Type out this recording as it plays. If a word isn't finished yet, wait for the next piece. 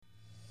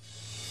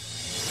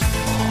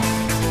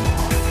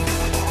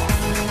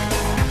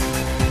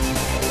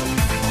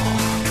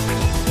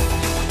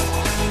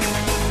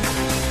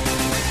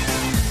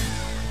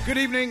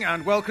evening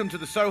and welcome to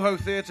the Soho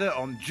Theatre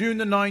on June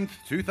the 9th,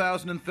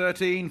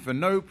 2013 for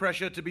No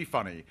Pressure to Be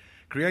Funny,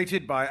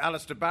 created by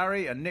Alistair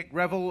Barry and Nick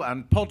Revell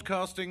and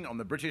podcasting on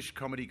the British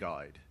Comedy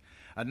Guide.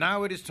 And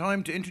now it is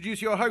time to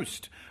introduce your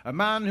host, a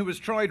man who has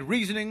tried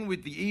reasoning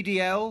with the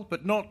EDL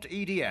but not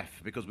EDF,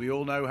 because we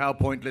all know how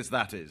pointless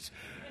that is.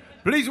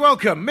 Please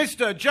welcome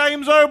Mr.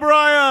 James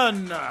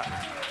O'Brien.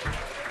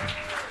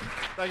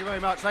 Thank you very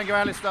much. Thank you,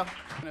 Alistair.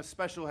 And a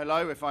special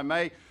hello, if I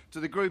may, to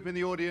the group in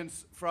the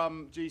audience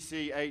from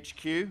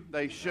GCHQ.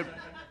 They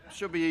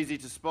should be easy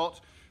to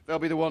spot. They'll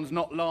be the ones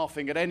not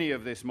laughing at any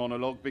of this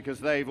monologue because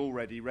they've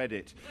already read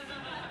it.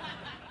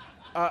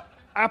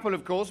 Apple,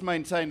 of course,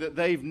 maintain that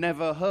they've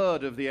never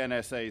heard of the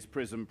NSA's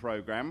PRISM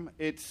programme.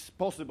 It's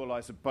possible,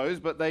 I suppose,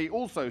 but they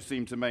also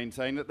seem to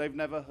maintain that they've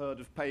never heard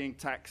of paying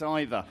tax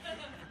either.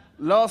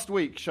 Last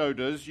week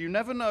showed us you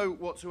never know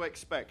what to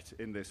expect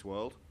in this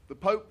world. The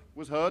Pope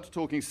was heard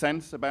talking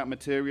sense about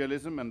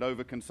materialism and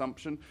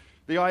overconsumption.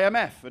 The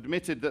IMF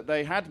admitted that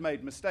they had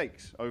made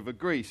mistakes over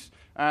Greece.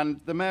 And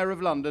the Mayor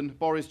of London,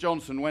 Boris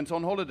Johnson, went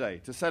on holiday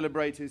to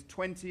celebrate his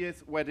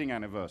 20th wedding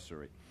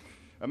anniversary.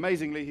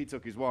 Amazingly, he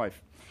took his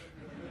wife.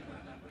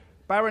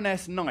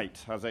 Baroness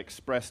Knight has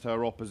expressed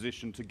her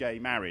opposition to gay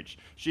marriage.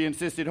 She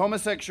insisted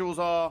homosexuals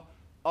are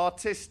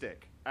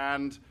artistic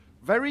and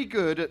very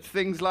good at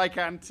things like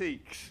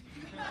antiques.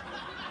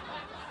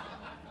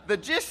 The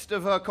gist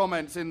of her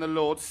comments in The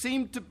Lord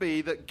seemed to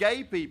be that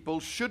gay people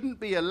shouldn't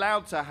be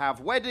allowed to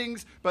have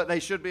weddings, but they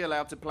should be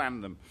allowed to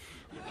plan them.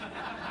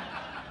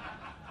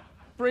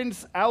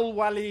 Prince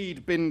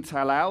Al-Walid bin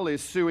Talal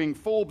is suing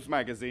Forbes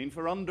magazine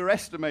for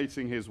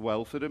underestimating his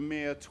wealth at a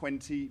mere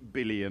 £20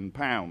 billion.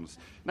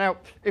 Now,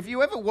 if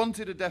you ever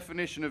wanted a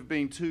definition of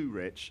being too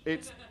rich,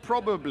 it's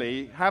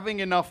probably having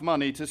enough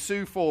money to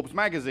sue Forbes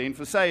magazine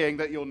for saying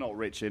that you're not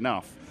rich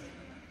enough.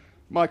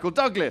 Michael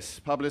Douglas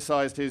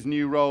publicised his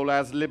new role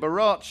as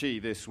Liberace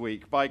this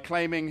week by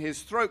claiming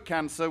his throat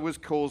cancer was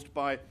caused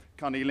by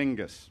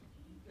cunnilingus.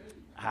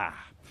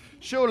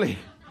 Surely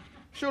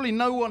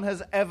no one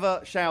has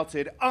ever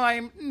shouted,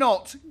 "I'm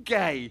not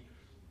gay,"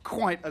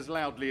 quite as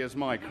loudly as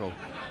Michael.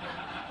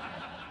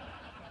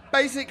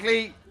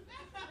 Basically,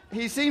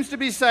 he seems to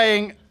be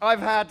saying,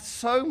 I've had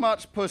so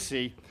much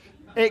pussy,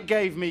 it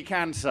gave me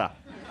cancer.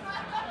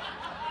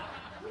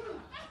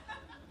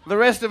 The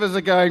rest of us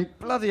are going,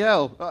 bloody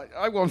hell,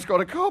 I once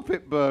got a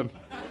carpet burn.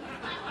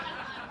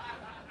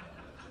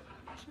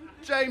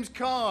 James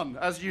Caan,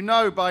 as you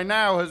know by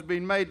now, has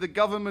been made the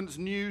government's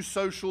new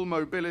social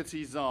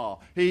mobility czar.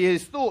 He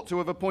is thought to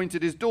have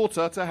appointed his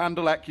daughter to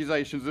handle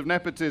accusations of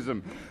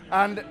nepotism.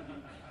 And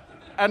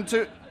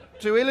to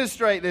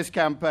illustrate this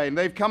campaign,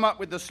 they've come up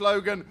with the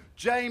slogan,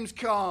 James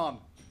Caan,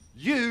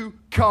 you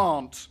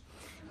can't.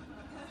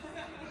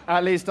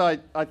 At least I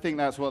think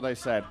that's what they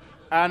said.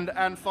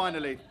 And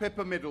finally,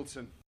 Pippa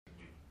Middleton,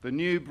 the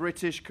new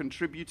British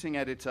contributing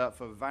editor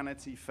for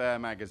Vanity Fair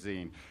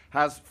magazine,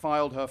 has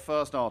filed her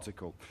first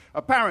article.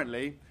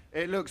 Apparently,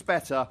 it looks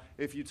better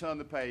if you turn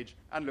the page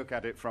and look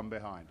at it from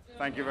behind.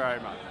 Thank you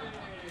very much.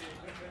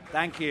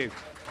 Thank you.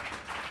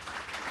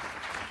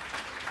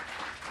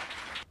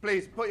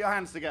 Please put your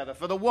hands together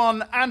for the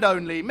one and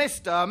only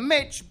Mr.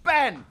 Mitch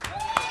Benn.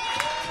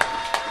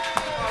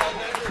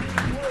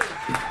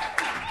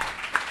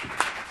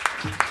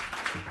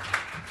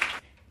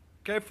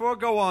 Okay, before I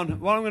go on,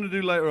 what I'm going to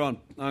do later on,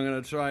 I'm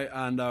going to try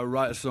and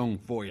write a song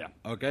for you,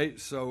 okay?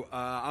 So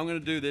I'm going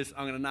to do this,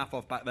 I'm going to naff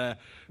off back there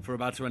for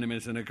about 20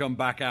 minutes and then come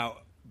back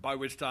out, by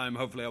which time,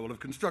 hopefully, I will have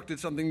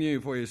constructed something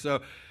new for you.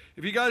 So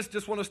if you guys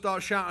just want to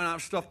start shouting out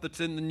stuff that's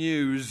in the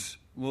news,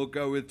 we'll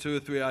go with 2 or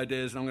 3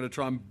 ideas, and I'm going to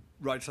try and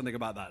write something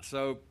about that.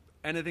 So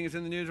anything that's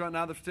in the news right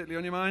now that's particularly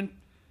on your mind?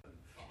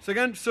 So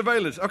again,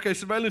 surveillance. Okay,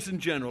 surveillance in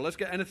general. Let's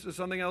get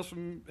something else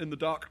from in the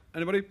dark.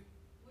 Anybody?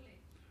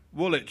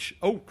 Woolwich.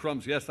 Oh,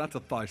 crumbs. Yes, that's a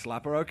thigh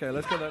slapper. Okay,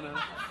 let's get that now.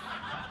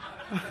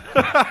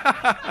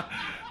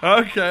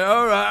 Okay,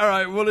 all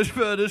right. Woolwich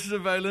murder,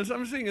 surveillance.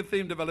 I'm seeing a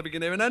theme developing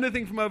in here. And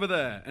anything from over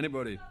there?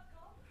 Anybody?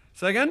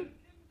 Say again?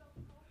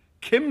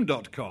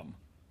 Kim.com.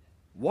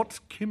 What's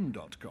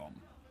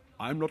Kim.com?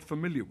 I'm not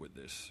familiar with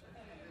this.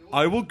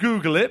 I will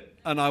Google it,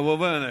 and I will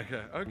learn.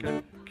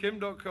 Okay.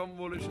 Kim.com,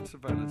 Woolwich and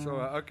surveillance. All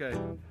right, okay.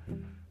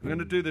 I'm going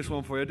to do this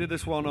one for you. I did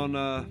this one on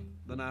the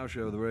Now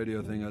Show, the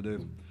radio thing I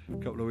do a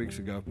couple of weeks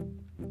ago.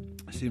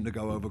 It seemed to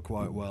go over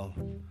quite well.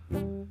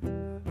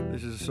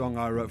 This is a song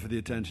I wrote for the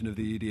attention of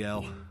the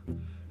EDL.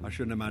 I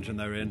shouldn't imagine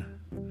they're in.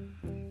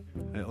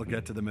 It'll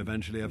get to them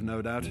eventually, I've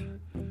no doubt.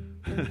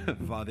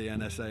 Via the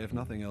NSA, if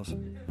nothing else.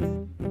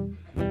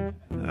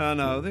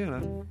 No,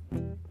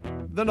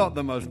 they're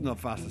not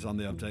fastest on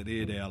the uptake.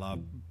 The EDL are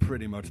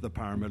pretty much the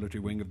paramilitary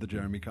wing of the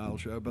Jeremy Kyle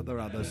show, but they're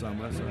out there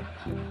somewhere, so...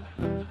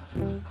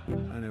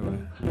 Anyway...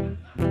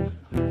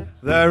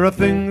 There are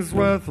things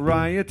worth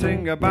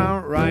rioting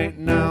about right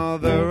now.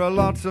 There are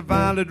lots of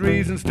valid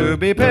reasons to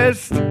be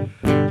pissed.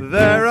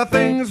 There are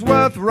things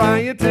worth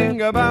rioting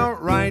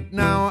about right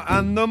now,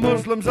 and the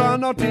Muslims are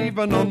not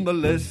even on the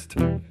list.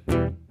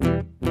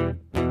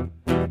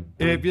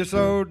 If you're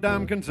so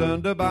damn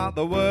concerned about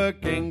the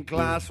working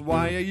class,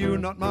 why are you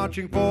not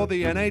marching for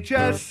the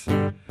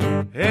NHS?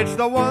 It's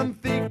the one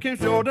thing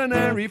keeps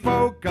ordinary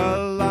folk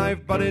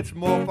alive, but it's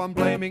more fun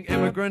blaming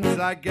immigrants,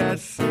 I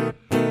guess.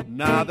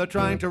 Now they're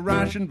trying to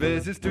ration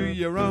visits to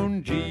your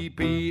own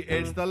GP.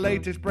 It's the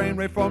latest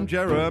brainwave from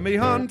Jeremy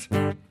Hunt.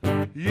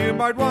 You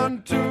might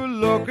want to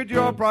look at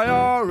your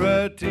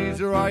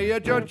priorities, or are you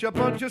judge a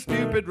bunch of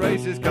stupid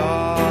racist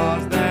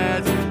cars?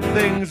 There's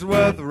things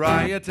worth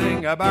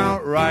rioting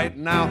about right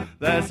now.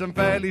 There's some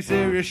fairly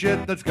serious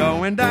shit that's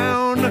going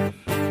down.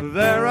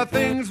 There are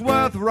things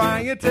worth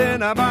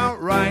rioting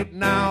about right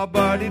now,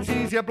 but it's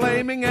easier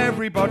blaming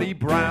everybody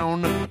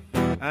brown.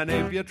 And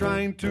if you're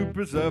trying to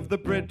preserve the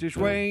British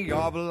way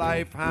of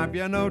life, have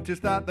you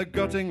noticed that they're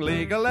gutting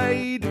legal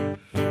aid?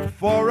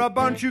 For a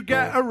bunch you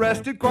get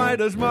arrested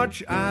quite as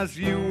much as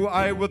you.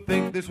 I would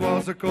think this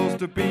was a cause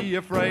to be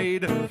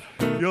afraid.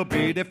 You'll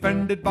be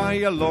defended by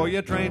a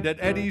lawyer trained at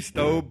Eddie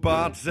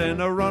Stobart's in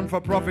a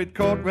run-for-profit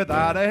court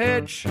without a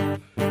hitch.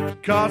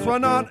 'Cause we're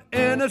not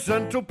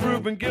innocent till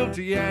proven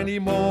guilty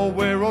anymore.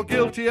 We're all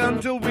guilty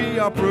until we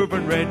are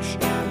proven rich.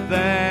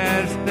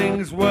 There's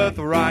things worth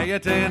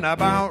rioting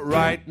about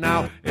right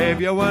now. If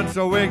you weren't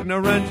so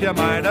ignorant, you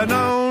might have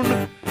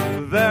known.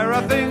 There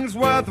are things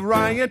worth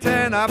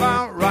rioting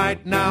about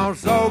right now.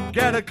 So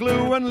get a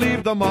clue and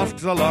leave the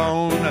mosques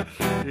alone.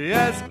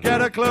 Yes, get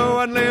a clue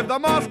and leave the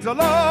mosques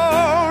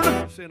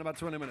alone. See you in about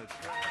 20 minutes.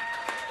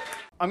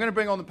 I'm going to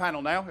bring on the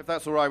panel now, if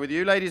that's all right with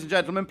you. Ladies and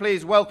gentlemen,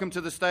 please welcome to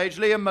the stage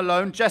Liam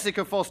Malone,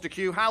 Jessica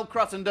Foster-Q, Hal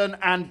Cruttenden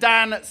and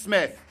Dan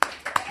Smith.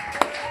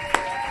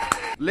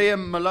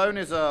 Liam Malone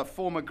is a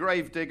former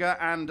gravedigger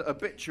and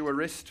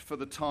obituarist for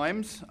The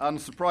Times.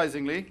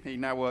 Unsurprisingly, he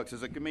now works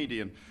as a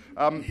comedian.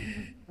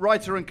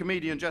 Writer and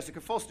comedian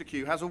Jessica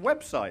Foster-Q has a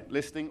website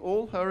listing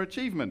all her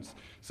achievements.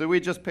 So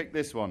we just picked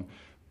this one.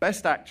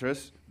 Best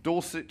Actress,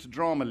 Dorset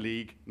Drama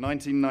League,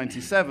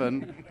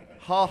 1997.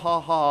 Ha ha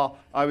ha,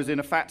 I was in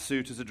a fat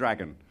suit as a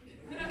dragon.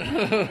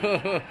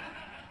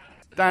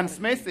 Dan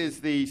Smith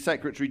is the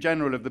Secretary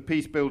General of the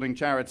peace-building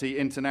charity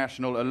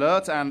International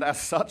Alert, and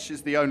as such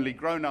is the only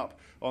grown-up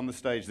on the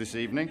stage this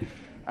evening.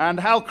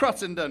 And Hal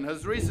Cruttenden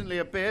has recently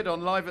appeared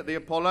on Live at the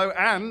Apollo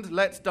and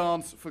Let's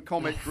Dance for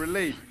Comic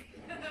Relief.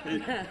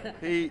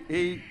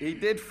 He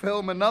did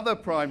film another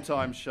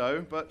primetime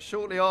show, but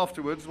shortly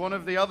afterwards, one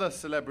of the other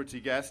celebrity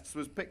guests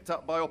was picked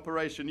up by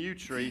Operation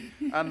Yewtree,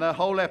 and the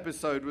whole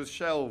episode was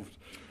shelved.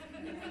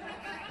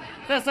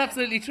 That's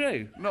absolutely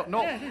true.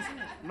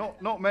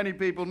 Not many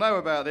people know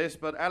about this,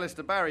 but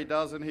Alistair Barry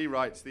does, and he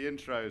writes the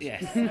intros.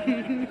 Yes.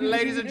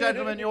 Ladies and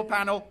gentlemen, your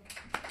panel.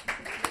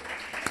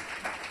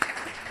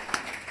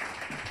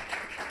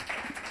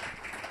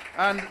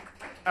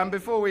 And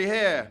before we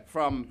hear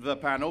from the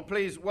panel,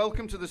 please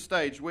welcome to the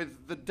stage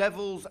with the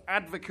devil's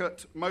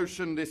advocate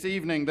motion this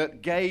evening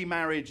that gay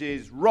marriage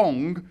is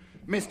wrong,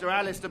 Mr.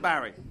 Alistair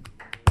Barry.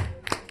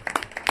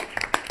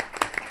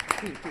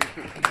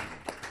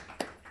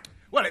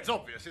 Well, it's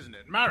obvious, isn't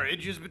it?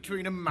 Marriage is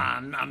between a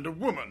man and a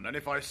woman, and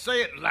if I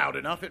say it loud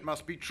enough, it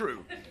must be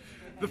true.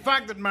 The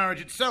fact that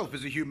marriage itself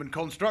is a human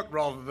construct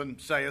rather than,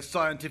 say, a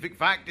scientific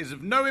fact is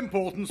of no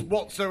importance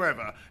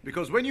whatsoever,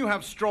 because when you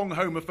have strong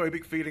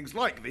homophobic feelings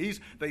like these,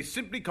 they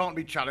simply can't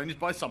be challenged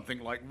by something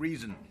like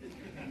reason.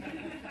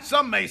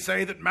 Some may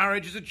say that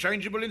marriage is a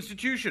changeable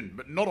institution,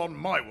 but not on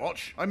my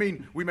watch. I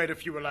mean, we made a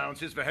few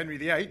allowances for Henry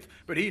VIII,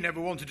 but he never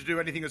wanted to do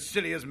anything as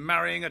silly as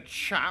marrying a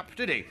chap,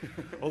 did he?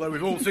 Although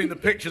we've all seen the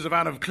pictures of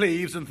Anne of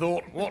Cleves and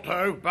thought, what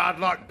ho, bad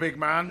luck, big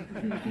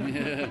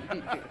man.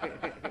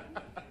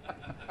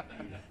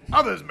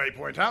 Others may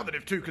point out that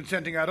if two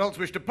consenting adults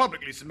wish to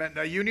publicly cement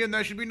their union,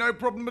 there should be no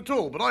problem at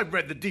all, but I've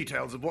read the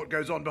details of what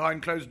goes on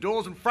behind closed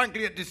doors, and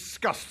frankly it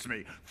disgusts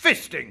me.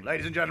 Fisting,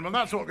 ladies and gentlemen,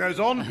 that's what goes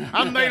on,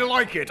 and they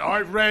like it.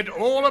 I've read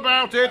all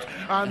about it,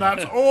 and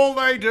that's all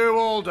they do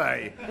all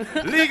day.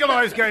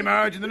 Legalise gay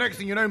marriage, and the next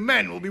thing you know,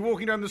 men will be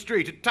walking down the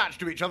street attached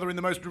to each other in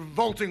the most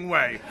revolting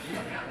way.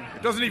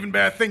 It doesn't even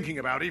bear thinking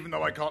about, even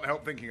though I can't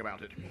help thinking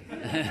about it.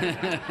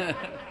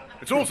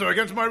 It's also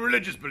against my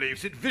religious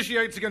beliefs. It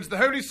vitiates against the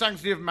holy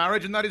sanctity of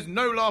marriage, and that is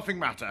no laughing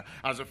matter.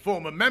 As a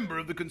former member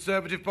of the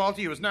Conservative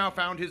Party who has now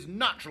found his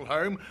natural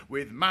home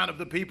with man of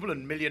the people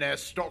and millionaire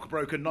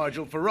stockbroker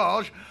Nigel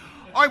Farage,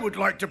 I would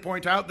like to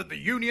point out that the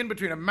union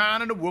between a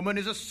man and a woman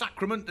is a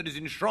sacrament that is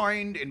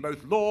enshrined in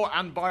both law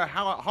and by a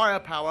higher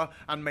power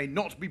and may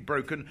not be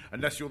broken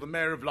unless you're the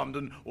Mayor of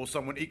London or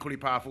someone equally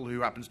powerful who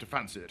happens to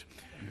fancy it,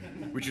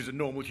 which is a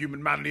normal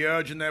human manly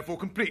urge and therefore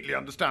completely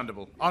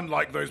understandable,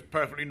 unlike those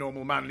perfectly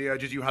normal manly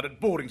urges you had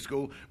at boarding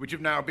school, which have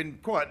now been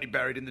quietly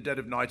buried in the dead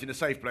of night in a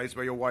safe place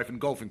where your wife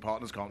and golfing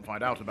partners can't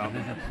find out about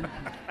them.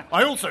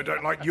 I also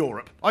don't like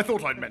Europe. I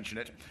thought I'd mention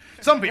it.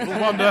 Some people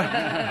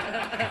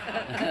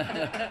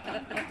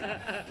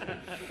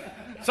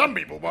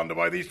wonder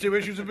why these two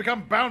issues have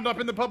become bound up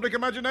in the public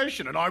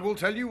imagination, and I will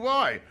tell you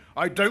why.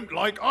 I don't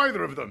like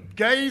either of them,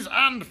 gays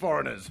and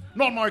foreigners.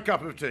 Not my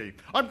cup of tea.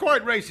 I'm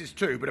quite racist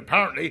too, but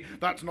apparently apparently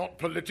that's not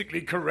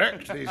politically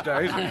correct these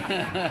days,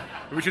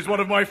 which is one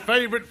of my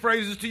favourite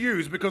phrases to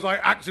use because I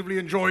actively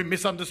enjoy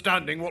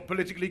misunderstanding what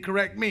politically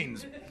correct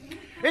means.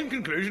 In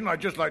conclusion,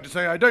 I'd just like to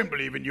say I don't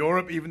believe in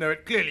Europe, even though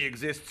it clearly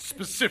exists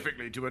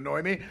specifically to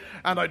annoy me,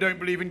 and I don't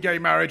believe in gay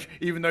marriage,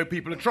 even though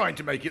people are trying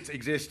to make it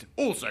exist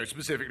also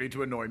specifically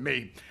to annoy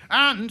me.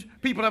 And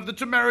people have the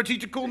temerity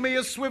to call me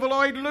a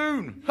swivel-eyed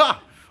loon.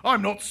 Ha!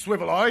 I'm not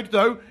swivel-eyed,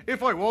 though.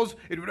 If I was,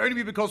 it would only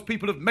be because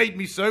people have made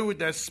me so with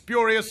their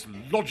spurious,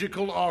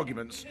 logical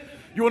arguments.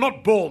 You are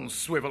not born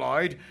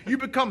swivel-eyed. You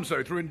become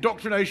so through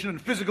indoctrination and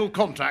physical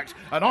contact,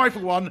 and I, for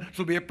one,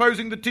 shall be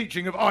opposing the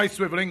teaching of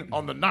eye-swivelling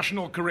on the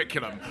national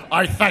curriculum.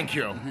 I thank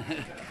you.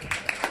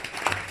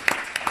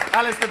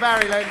 Alistair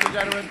Barry, ladies and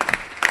gentlemen.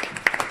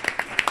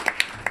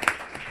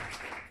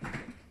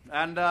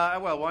 And,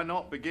 well, why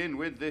not begin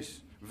with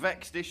this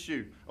vexed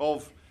issue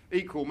of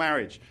equal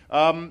marriage?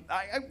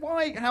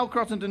 Why, Hal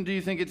Crottenden, do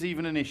you think it's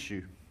even an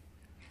issue?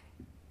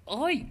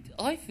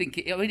 I think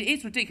it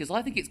is ridiculous.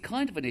 I think it's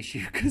kind of an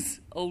issue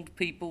because old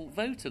people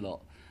vote a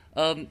lot.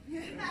 I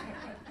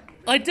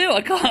do.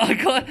 I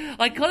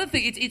kind of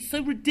think it's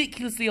so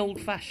ridiculously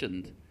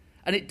old-fashioned,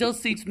 and it does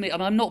seem to me.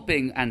 And I'm not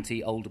being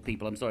anti-older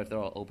people. I'm sorry if there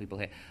are old people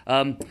here.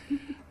 But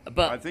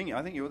I think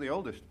you're the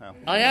oldest, Hal.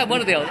 I am one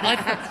of the old.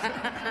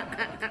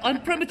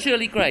 I'm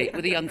prematurely great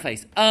with a young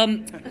face.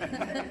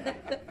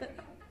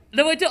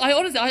 No, I do. I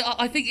honestly,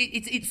 I think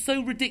it's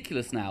so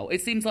ridiculous now.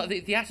 It seems like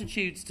the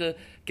attitudes to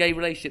gay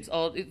relationships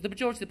are the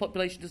majority of the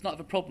population does not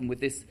have a problem with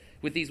these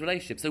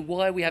relationships. So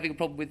why are we having a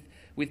problem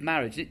with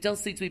marriage? It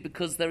does seem to be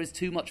because there is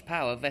too much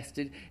power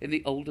vested in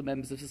the older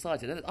members of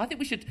society. I think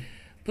we should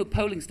put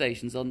polling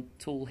stations on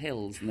tall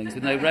hills and things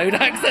with no road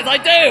access. I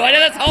do. I know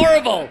that's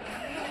horrible.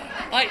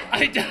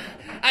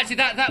 Actually,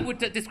 that would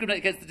discriminate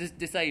against the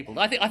disabled.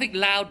 I think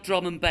loud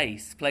drum and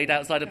bass played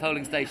outside a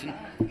polling station,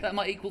 that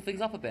might equal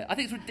things up a bit. I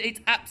think it's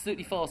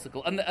absolutely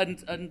farcical. And I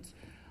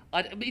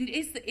mean,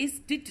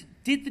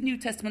 did the New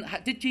Testament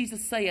did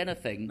Jesus say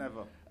anything?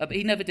 Never.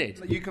 He never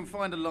did. You can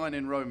find a line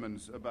in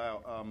Romans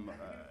about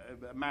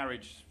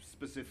marriage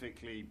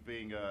specifically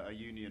being a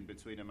union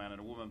between a man and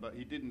a woman, but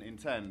he didn't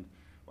intend.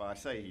 Well, I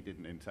say he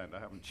didn't intend. I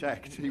haven't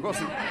checked. He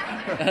wasn't.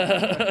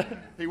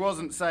 He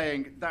wasn't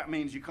saying that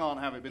means you can't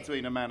have it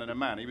between a man and a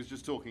man. He was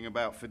just talking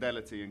about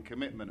fidelity and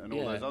commitment and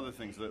all those other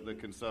things that the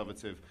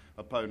conservative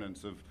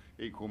opponents of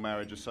equal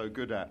marriage are so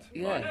good at.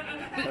 Yeah,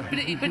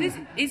 but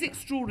is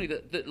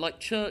extraordinary that like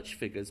church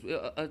figures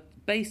are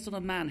based on a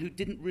man who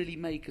didn't really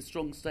make a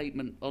strong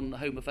statement on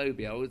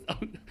homophobia. I was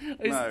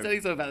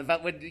telling you about the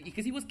fact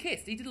because he was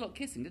kissed. He did a lot of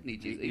kissing, didn't he?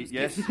 Jesus?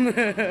 Yes.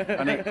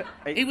 And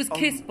he was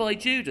kissed by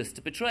Judas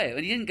to betray him,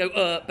 and he didn't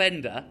go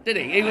Bender, did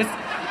he? He was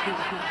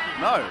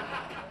no.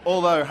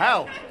 Although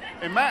Hal,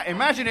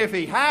 imagine if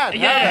he had.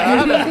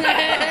 Yeah.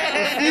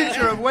 The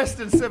future of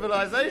Western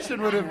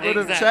civilization would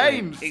have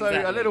changed. So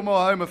a little more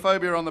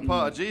homophobia on the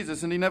part of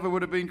Jesus, and he never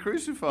would have been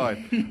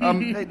crucified.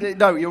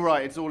 No, you're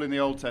right. It's all in the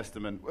Old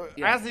Testament.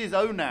 Yeah. As is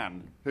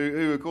Onan,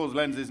 who of course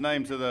lends his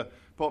name to the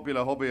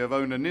popular hobby of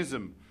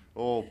onanism,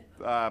 or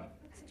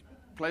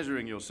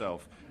pleasuring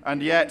yourself.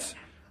 And yet,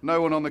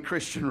 no one on the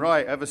Christian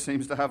right ever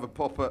seems to have a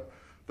pop at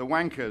the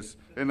wankers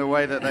in the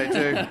way that they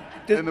do.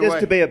 Just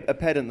to be a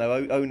pedant,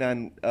 though,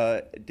 Onan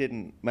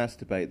didn't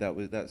masturbate.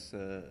 That's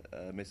a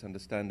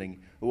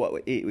misunderstanding.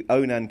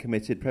 Onan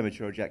committed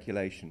premature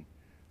ejaculation.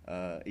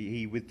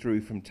 He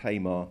withdrew from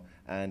Tamar,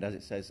 and as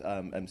it says,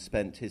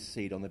 spent his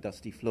seed on the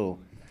dusty floor.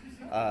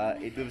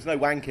 There was no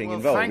wanking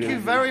involved. Thank you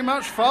very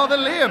much, Father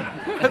Liam.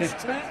 Is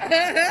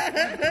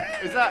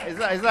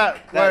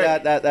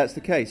that that's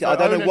the case. So I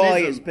don't know why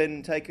it's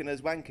been taken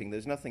as wanking.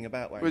 There's nothing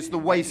about wanking. It's the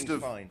waste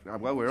of. Fine.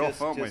 Well, we're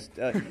off, aren't we? It's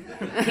the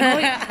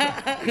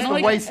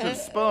waste of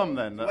sperm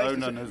then that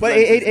Onan has. Well,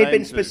 he'd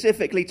been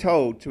specifically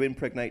told to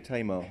impregnate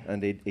Tamar,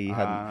 and he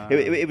hadn't.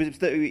 It was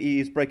that he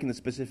was breaking the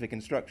specific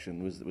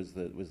instruction was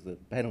the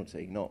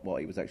penalty, not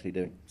what he was actually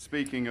doing.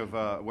 Speaking of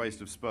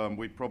waste of sperm,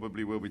 we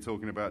probably will be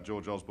talking about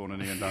George Osborne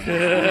and Ian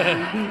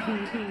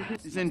Duncan.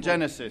 He's in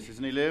Genesis,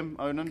 isn't he, Liam?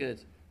 Onan?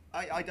 Good.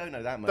 I don't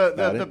know that much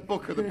about the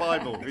book of the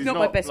Bible. He's not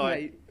my best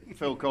like mate.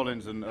 Phil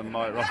Collins and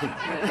Mike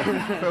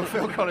Rutherford.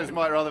 Phil Collins,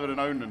 Mike Rutherford and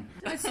Onan.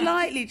 I'm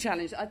slightly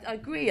challenged. I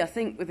agree, I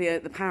think, with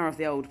the power of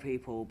the old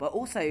people, but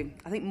also,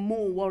 I think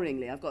more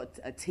worryingly, I've got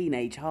a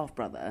teenage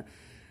half-brother,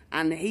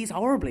 and he's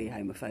horribly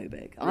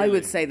homophobic. Really? I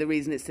would say the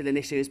reason it's still an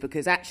issue is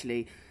because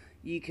actually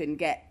you can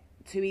get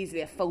too easily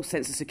a false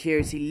sense of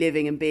security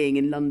living and being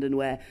in London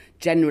where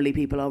generally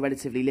people are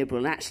relatively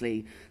liberal, and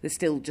actually there's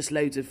still just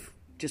loads of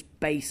just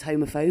base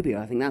homophobia.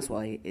 I think that's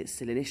why it's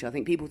still an issue. I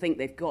think people think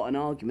they've got an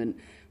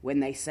argument when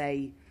they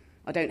say,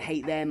 I don't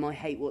hate them, I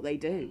hate what they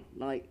do.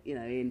 Like,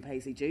 Ian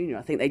Paisley Jr.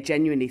 I think they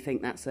genuinely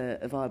think that's a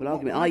viable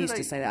argument. I used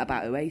to say that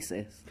about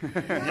Oasis.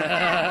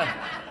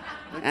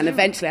 And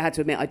eventually I had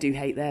to admit I do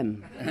hate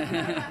them.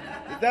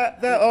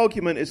 That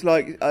argument is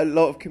like a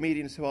lot of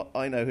comedians who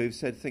I know who've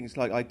said things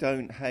like, I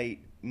don't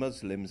hate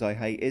Muslims, I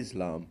hate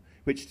Islam,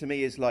 which to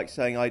me is like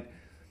saying I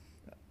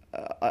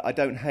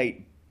don't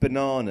hate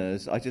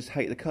bananas, I just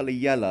hate the colour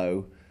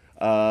yellow.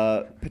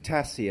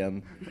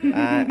 potassium,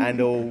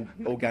 and all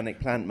organic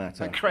plant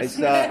matter. The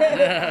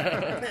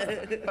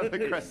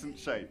crescent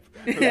shape.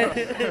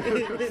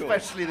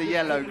 Especially the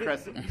yellow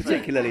crescent shape.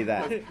 Particularly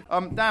that.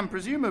 Dan,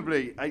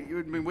 presumably,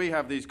 we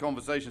have these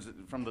conversations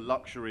from the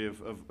luxury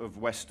of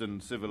Western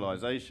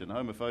civilization.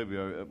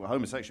 Homophobia,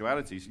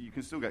 homosexuality, you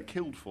can still get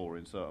killed for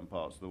in certain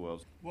parts of the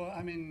world. Well,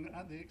 I mean,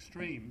 at the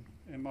extreme,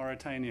 in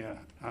Mauritania,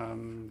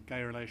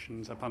 gay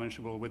relations are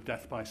punishable with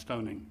death by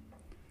stoning.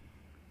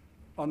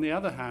 On the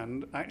other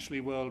hand,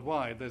 actually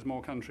worldwide, there's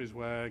more countries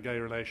where gay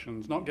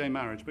relations, not gay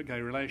marriage, but gay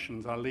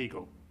relations are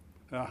legal.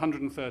 There are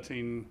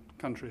 113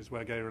 countries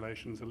where gay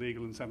relations are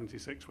legal and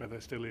 76 where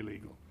they're still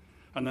illegal.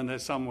 And then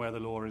there's some where the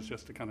law is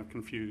just a kind of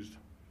confused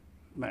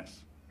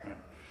mess. Yeah.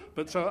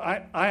 But so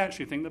I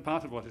actually think that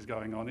part of what is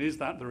going on is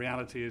that the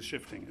reality is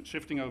shifting. It's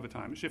shifting over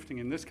time. It's shifting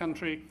in this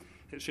country.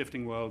 It's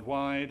shifting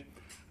worldwide.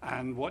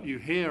 And what you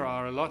hear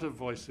are a lot of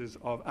voices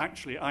of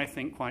actually, I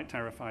think, quite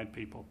terrified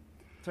people.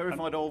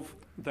 Terrified of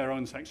their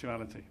own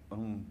sexuality.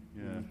 Oh,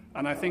 yeah.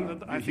 And I think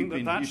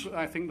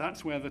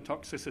that's where the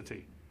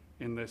toxicity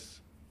in this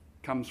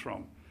comes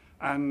from.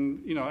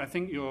 And I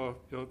think your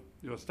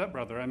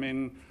stepbrother. I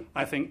mean,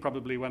 I think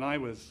probably when I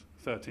was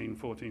 13,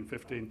 14,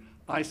 15,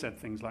 I said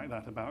things like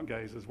that about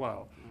gays as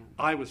well.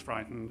 I was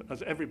frightened,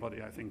 as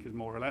everybody I think is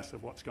more or less,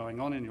 of what's going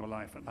on in your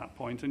life at that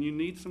point, and you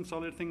need some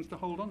solid things to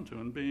hold on to.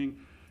 And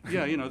being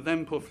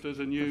them puffters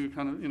and you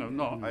kind of,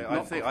 not.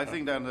 I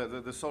think, Dan,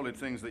 the solid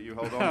things that you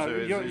hold on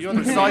to is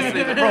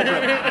precisely the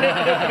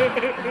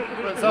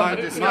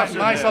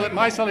problem.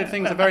 My solid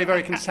things are very,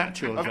 very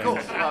conceptual, James. Of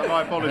course,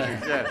 my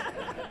apologies, yes.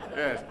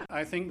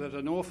 I think that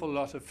an awful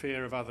lot of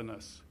fear of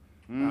otherness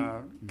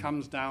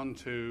comes down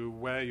to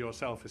where your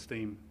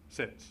self-esteem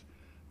sits.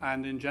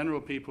 And in general,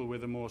 people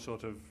with a more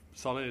sort of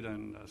solid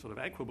and sort of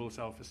equable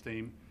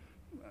self-esteem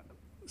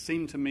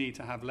seem to me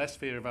to have less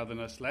fear of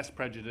otherness, less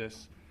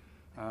prejudice,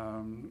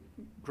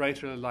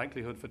 greater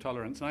likelihood for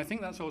tolerance. And I think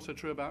that's also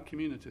true about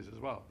communities as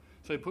well.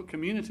 So you put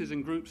communities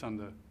and groups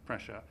under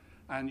pressure,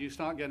 and you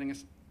start getting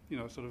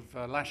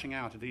lashing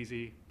out at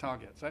easy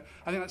targets. I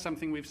think that's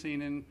something we've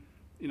seen in,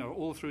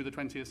 all through the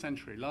 20th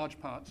century. Large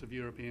parts of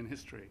European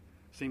history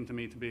seem to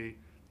me to be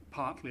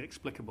partly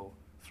explicable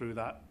through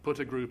that. Put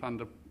a group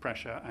under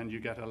pressure, and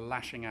you get a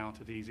lashing out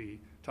at easy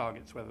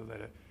targets, whether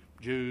they're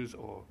Jews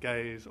or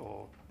gays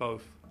or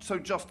both. So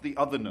just the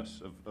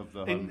otherness of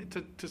the home?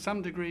 To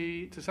some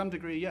degree,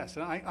 yes.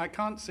 And I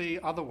can't see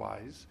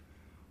otherwise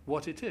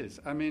what it is.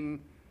 I mean,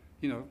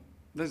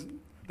 there's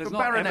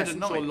not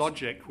evidence or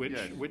logic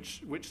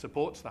which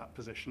supports that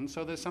position,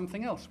 so there's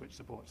something else which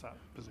supports that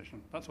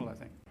position. That's all I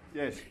think.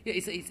 Yes. Yeah,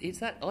 it's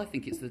that. I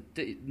think it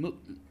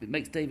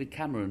makes David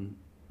Cameron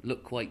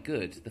look quite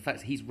good. The fact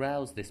that he's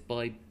roused this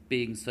by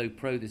being so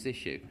pro this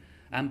issue.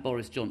 And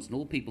Boris Johnson,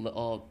 all people that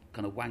are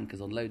kind of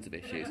wankers on loads of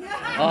issues, but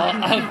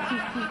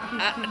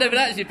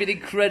actually been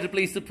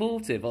incredibly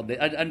supportive on it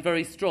and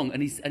very strong.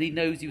 And he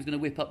knows he was going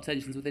to whip up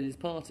tensions within his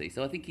party.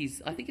 So I think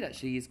it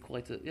actually is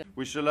quite a. Yeah.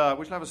 We shall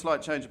have a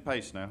slight change of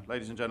pace now,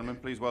 ladies and gentlemen.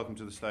 Please welcome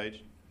to the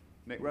stage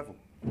Nick Revel.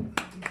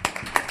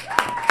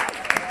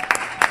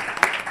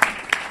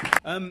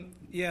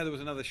 There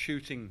was another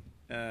shooting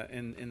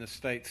in the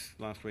States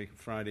last week,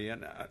 Friday,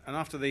 and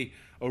after the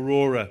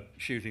Aurora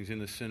shootings in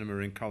the cinema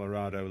in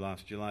Colorado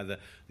last July, the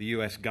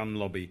US gun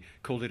lobby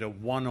called it a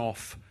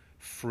one-off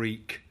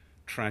freak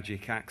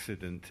tragic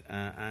accident,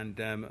 and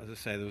as I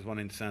say, there was one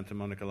in Santa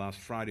Monica last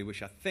Friday,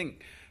 which I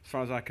think, as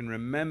far as I can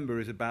remember,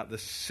 is about the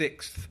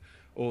 6th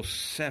or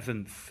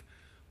 7th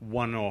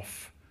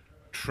one-off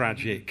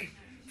tragic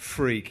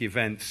freak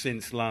event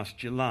since last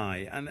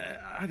July. And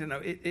I don't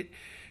know, it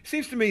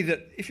seems to me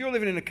that if you're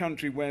living in a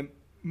country where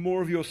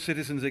more of your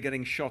citizens are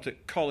getting shot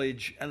at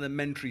college,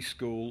 elementary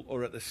school,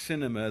 or at the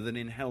cinema than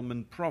in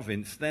Helmand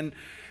Province, then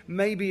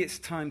maybe it's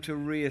time to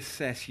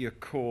reassess your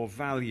core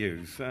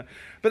values.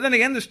 But then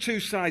again, there's two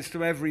sides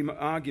to every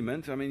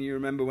argument. I mean, you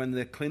remember when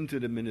the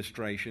Clinton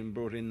administration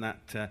brought in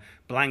that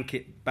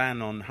blanket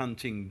ban on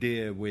hunting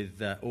deer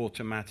with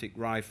automatic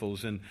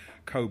rifles and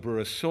Cobra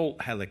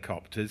assault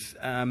helicopters.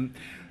 The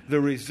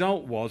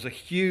result was a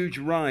huge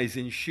rise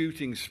in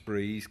shooting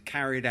sprees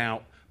carried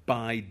out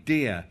by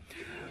deer.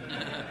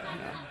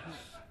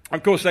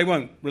 Of course, they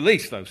won't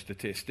release those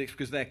statistics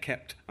because they're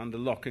kept under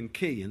lock and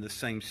key in the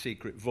same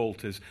secret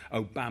vault as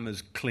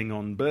Obama's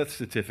Klingon birth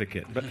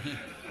certificate. But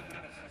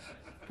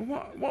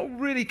what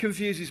really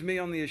confuses me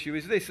on the issue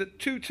is this, that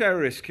 2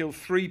 terrorists killed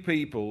 3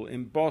 people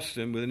in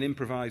Boston with an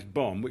improvised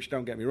bomb, which,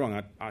 don't get me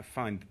wrong, I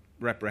find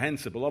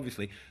reprehensible,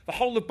 obviously. The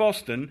whole of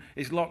Boston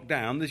is locked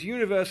down. There's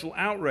universal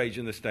outrage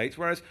in the States,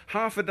 whereas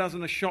half a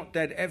dozen are shot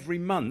dead every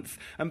month,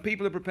 and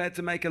people are prepared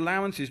to make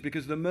allowances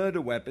because the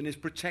murder weapon is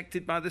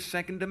protected by the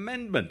Second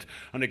Amendment.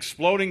 An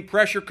exploding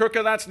pressure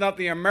cooker, that's not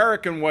the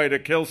American way to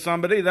kill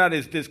somebody. That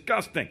is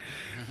disgusting.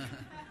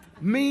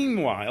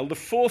 Meanwhile, the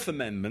Fourth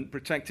Amendment,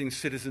 protecting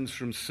citizens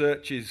from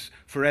searches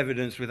for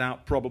evidence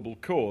without probable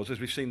cause, as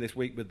we've seen this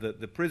week with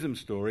the PRISM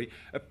story,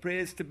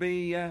 appears to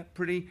be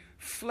pretty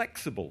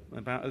flexible,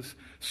 about as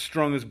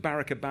strong as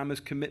Barack Obama's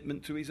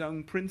commitment to his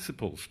own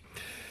principles.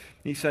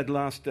 He said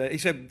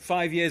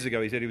 5 years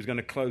ago, he said he was going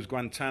to close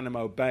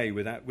Guantanamo Bay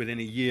within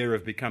a year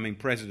of becoming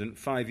president.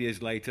 5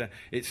 years later,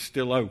 it's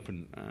still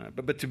open.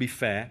 But to be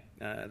fair,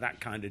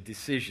 that kind of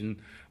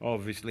decision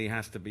obviously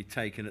has to be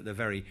taken at the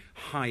very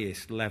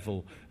highest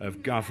level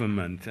of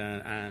government,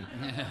 and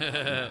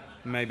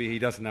maybe he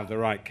doesn't have the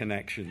right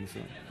connections.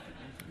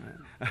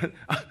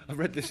 I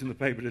read this in the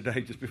paper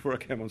today just before I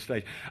came on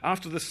stage.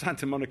 After the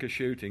Santa Monica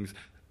shootings,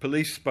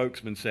 police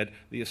spokesman said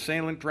the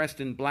assailant dressed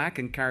in black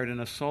and carried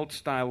an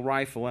assault-style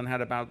rifle and had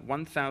about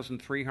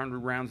 1,300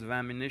 rounds of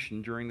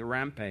ammunition during the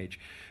rampage.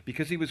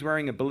 Because he was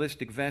wearing a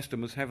ballistic vest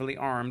and was heavily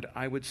armed,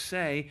 I would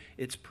say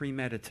it's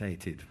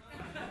premeditated.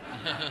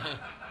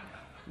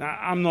 Now,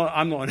 I'm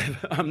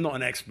not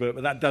an expert,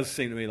 but that does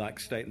seem to me like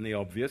stating the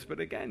obvious.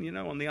 But again,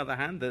 on the other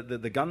hand,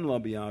 the gun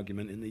lobby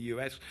argument in the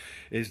US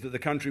is that the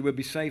country would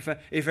be safer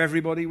if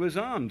everybody was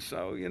armed.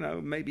 So,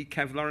 maybe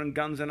Kevlar and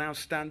guns are now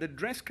standard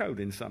dress code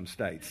in some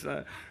states.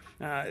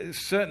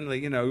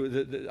 Certainly,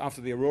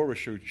 after the Aurora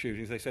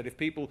shootings, they said if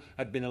people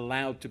had been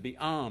allowed to be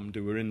armed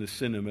who were in the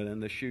cinema, then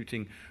the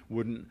shooting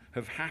wouldn't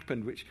have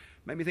happened, which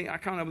made me think, I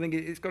can't help but think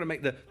it's got to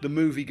make the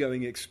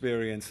movie-going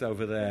experience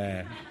over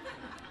there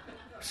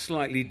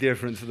slightly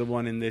different to the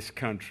one in this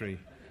country.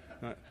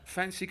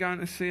 Fancy going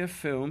to see a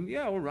film?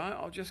 Yeah, all right,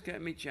 I'll just get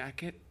me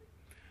jacket.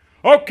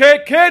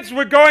 Okay, kids,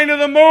 we're going to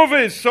the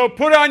movies, so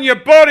put on your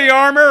body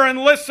armor and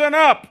listen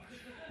up.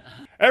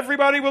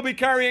 Everybody will be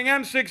carrying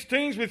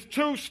M16s with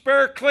 2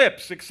 spare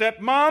clips,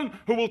 except Mom,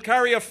 who will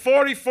carry a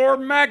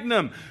 .44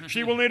 Magnum.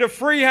 She will need a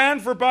free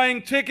hand for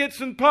buying tickets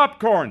and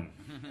popcorn.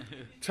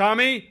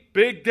 Tommy,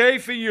 big day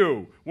for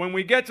you. When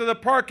we get to the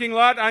parking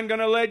lot, I'm going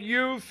to let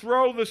you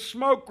throw the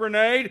smoke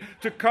grenade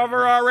to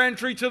cover our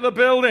entry to the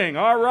building.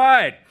 All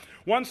right.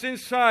 Once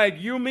inside,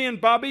 you, me,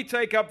 and Bobby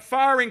take up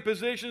firing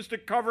positions to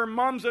cover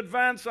Mom's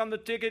advance on the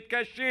ticket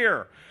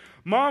cashier.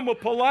 Mom will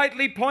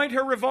politely point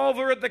her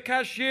revolver at the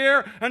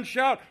cashier and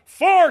shout,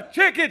 4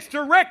 tickets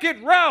to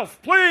Wreck-It Ralph,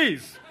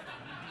 please.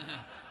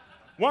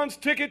 Once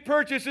ticket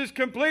purchase is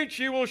complete,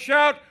 she will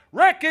shout,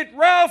 Wreck-It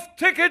Ralph,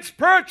 tickets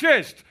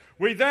purchased.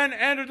 We then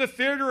enter the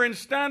theater in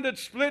standard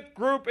split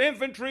group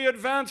infantry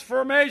advance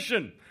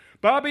formation.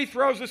 Bobby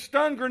throws a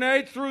stun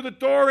grenade through the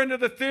door into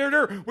the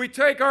theater. We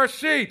take our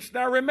seats.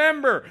 Now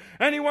remember,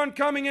 anyone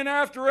coming in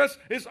after us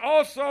is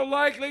also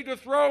likely to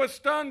throw a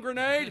stun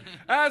grenade,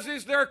 as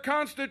is their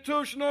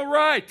constitutional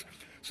right.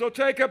 So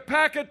take a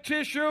pack of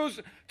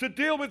tissues to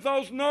deal with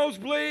those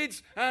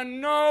nosebleeds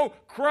and no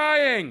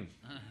crying.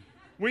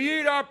 We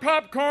eat our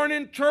popcorn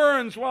in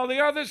turns while the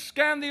others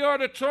scan the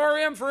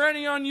auditorium for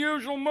any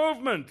unusual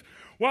movement.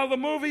 While the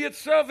movie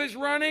itself is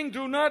running,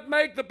 do not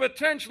make the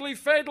potentially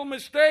fatal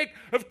mistake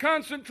of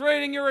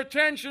concentrating your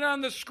attention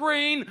on the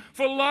screen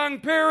for long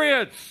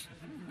periods.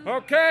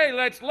 Okay,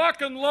 let's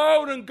lock and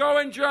load and go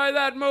enjoy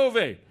that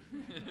movie.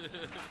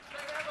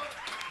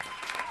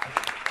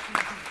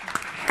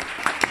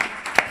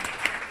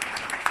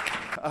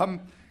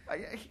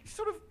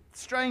 Sort of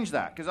strange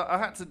that, because I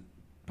had to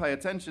pay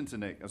attention to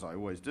Nick, as I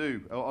always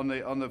do, on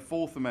the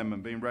Fourth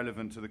Amendment being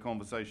relevant to the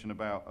conversation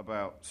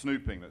about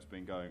snooping that's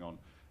been going on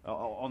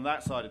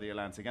that side of the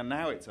Atlantic. And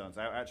now it turns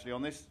out, actually,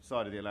 on this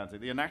side of the Atlantic,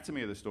 the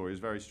anatomy of the story is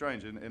very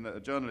strange. In that a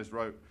journalist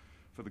wrote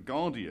for The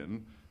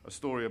Guardian a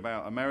story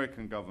about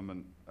American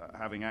government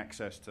having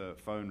access to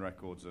phone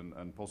records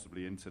and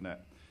possibly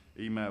internet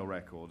email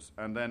records.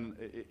 And then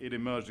it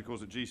emerged, of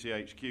course, that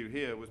GCHQ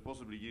here was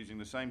possibly using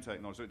the same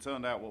technology. So it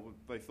turned out what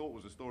they thought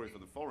was a story for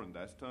the foreign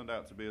desk turned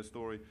out to be a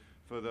story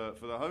for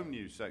the home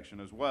news section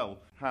as well.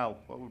 Hal,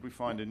 what would we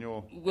find in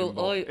your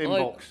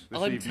inbox this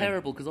I'm evening?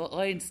 terrible because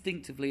I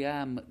instinctively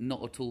am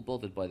not at all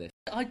bothered by this.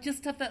 I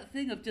just have that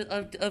thing of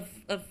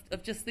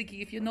just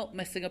thinking, if you're not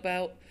messing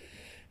about,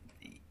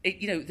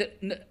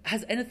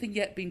 has anything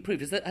yet been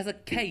proved? Has a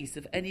case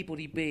of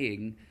anybody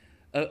being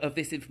of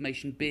this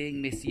information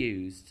being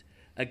misused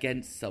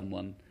against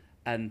someone?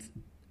 And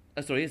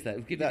sorry, is that?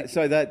 I'm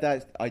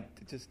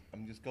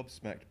just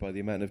gobsmacked by the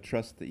amount of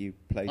trust that you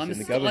place in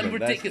the government. I'm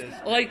ridiculous.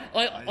 I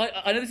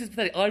know this is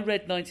pathetic. I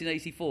read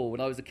 1984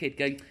 when I was a kid,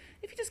 going,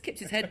 if he just keeps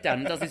his head down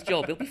and does his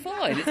job, he'll be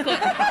fine. It's quite,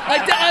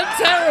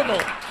 I'm terrible.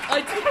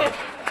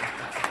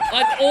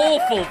 I'm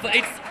awful, but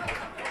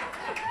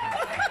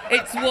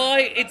it's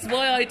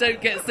why I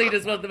don't get seen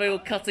as one of the real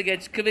cutting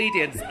edge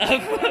comedians.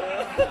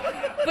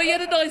 But he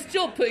had a nice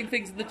job putting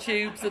things in the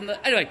tubes and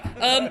anyway.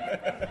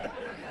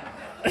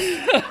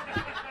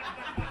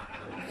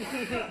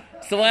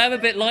 So I am a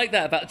bit like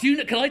that.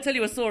 Can I tell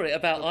you a story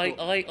about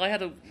I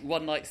had a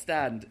one-night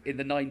stand in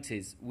the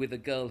 90s with a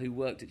girl who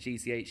worked at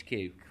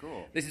GCHQ.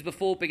 Cool. This is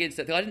before big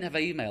internet. I didn't have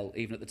email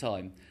even at the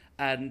time,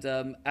 and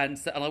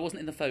I wasn't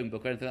in the phone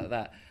book or anything like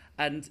that.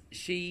 And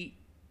she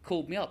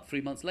called me up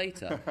 3 months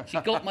later. She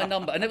got my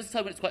number, and there was a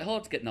time when it's quite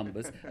hard to get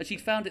numbers, and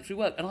she'd found it through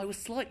work, and I was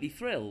slightly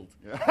thrilled.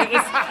 Yeah.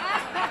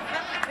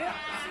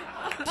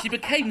 She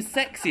became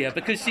sexier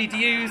because she'd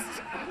used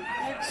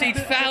she'd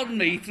found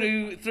me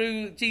through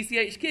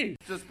GCHQ.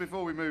 Just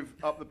before we move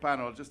up the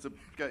panel, just to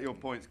get your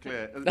points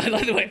clear. I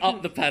like the way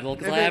up the panel,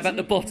 because I am at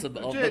the bottom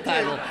of the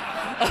panel.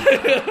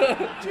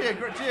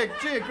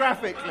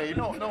 Geographically,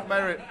 not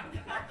merit.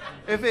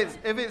 If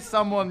it's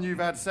someone you've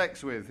had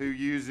sex with who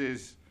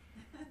uses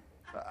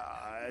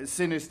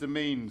sinister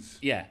means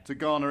to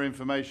garner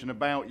information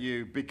about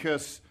you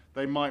because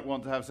they might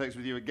want to have sex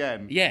with you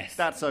again, yes,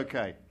 that's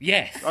okay.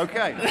 Yes.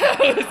 Okay. That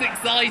was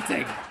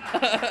exciting.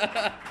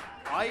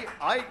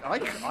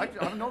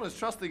 I'm not as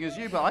trusting as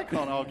you, but I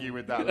can't argue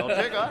with that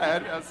logic.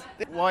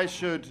 Why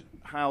should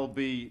Hal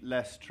be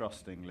less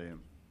trusting, Liam?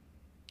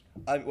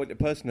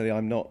 Personally,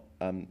 I'm not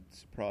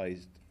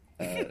surprised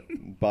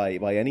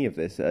by any of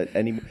this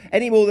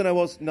any more than I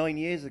was 9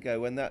 years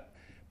ago when that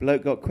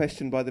bloke got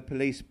questioned by the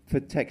police for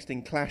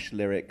texting Clash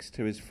lyrics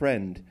to his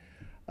friend.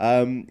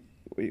 When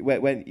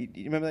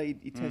you remember that he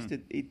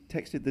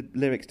texted the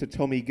lyrics to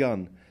Tommy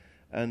Gunn,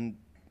 and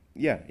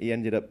he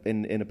ended up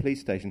in a police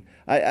station.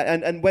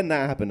 And when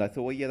that happened, I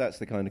thought, well, that's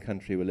the kind of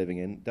country we're living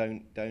in.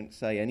 Don't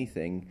say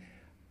anything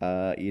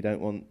you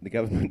don't want the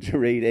government to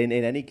read in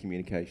any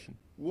communication.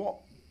 What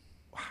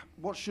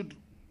should...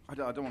 I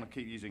don't want to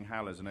keep using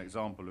Hal as an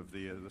example of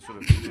the sort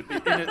of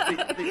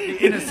the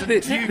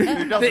innocent duke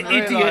who doesn't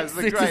realise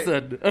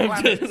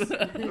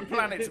the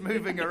planet's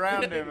moving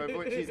around him, of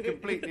which he's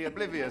completely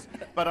oblivious.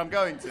 But I'm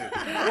going to.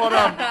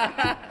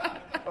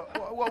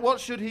 What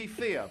should he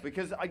fear?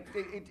 Because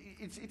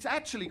it's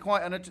actually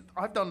quite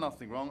I've done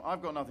nothing wrong.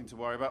 I've got nothing to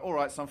worry about. All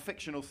right, some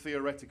fictional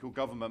theoretical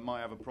government might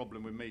have a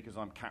problem with me because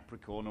I'm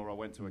Capricorn or I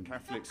went to a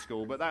Catholic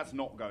school, but that's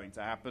not going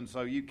to happen.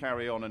 So you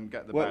carry on and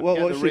get the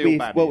real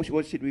bad news.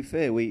 What should we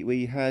fear?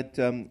 We had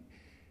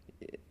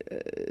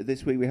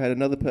this week we had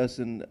another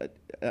person,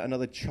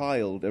 another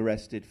child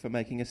arrested for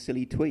making a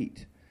silly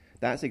tweet.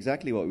 That's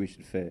exactly what we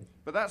should fear.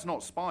 But that's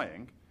not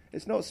spying.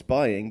 It's not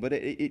spying, but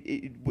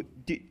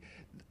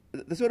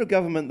the sort of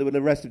government that would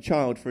arrest a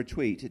child for a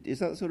tweet, is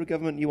that the sort of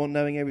government you want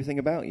knowing everything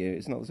about you?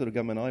 It's not the sort of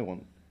government I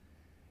want.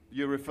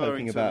 You're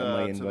referring to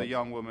the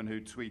young woman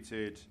who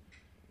tweeted,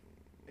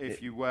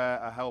 if you wear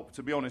a Help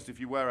for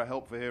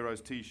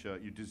Heroes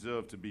t-shirt, you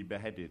deserve to be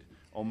beheaded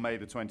on May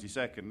the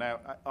 22nd.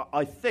 Now,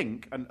 I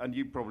think, and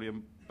you probably are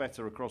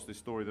better across this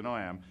story than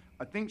I am,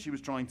 I think she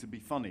was trying to be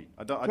funny.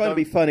 Trying to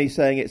be funny,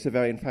 saying it's a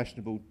very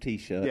unfashionable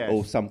t-shirt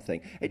or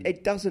something.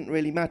 It doesn't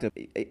really matter.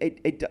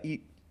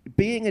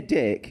 Being a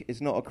dick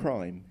is not a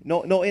crime.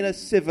 Not in a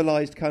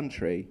civilised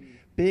country.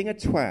 Being a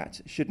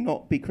twat should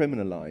not be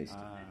criminalised.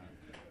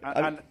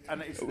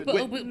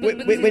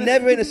 We're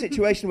never in a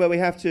situation where we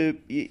have to,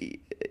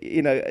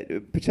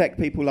 protect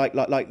people like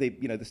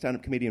the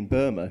stand-up comedian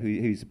Burma,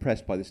 who's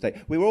oppressed by the state.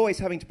 We're always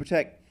having to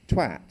protect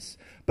twats,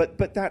 but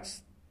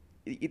that's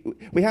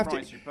we have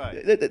to.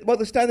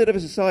 The standard of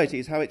a society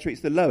is how it treats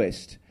the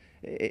lowest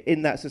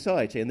in that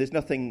society, and there's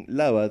nothing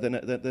lower than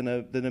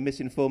a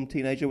misinformed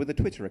teenager with a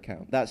Twitter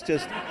account. That's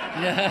just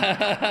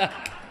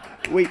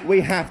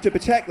we have to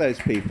protect those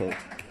people.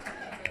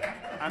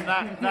 And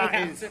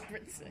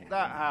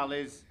that Hal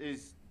is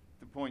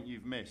the point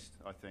you've missed,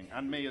 I think,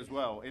 and me as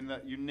well, in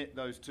that you knit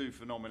those two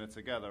phenomena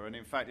together. And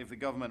in fact, if the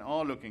government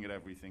are looking at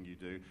everything you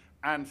do,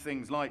 and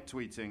things like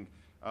tweeting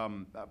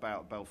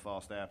about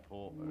Belfast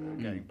Airport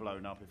getting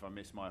blown up if I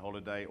miss my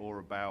holiday, or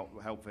about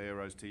Help for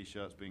Heroes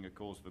t-shirts being a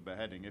cause for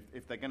beheading,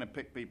 if they're going to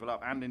pick people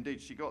up, and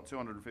indeed she got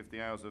 250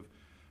 hours of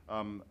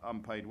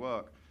unpaid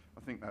work. I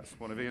think that's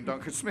one of Ian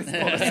Duncan Smith's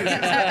policies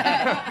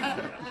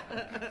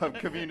of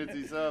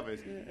community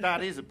service.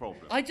 That is a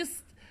problem.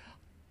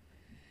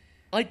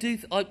 I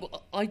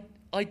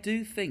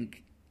do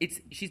think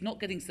she's not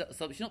getting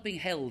she's not being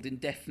held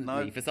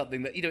indefinitely for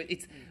something that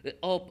it's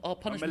our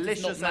punishment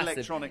is not massive.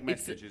 Electronic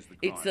message is the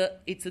crime.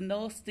 It's a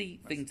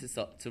nasty thing to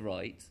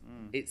write.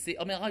 I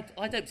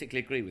don't particularly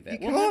agree with it.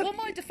 What am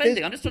I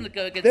defending? I'm just trying to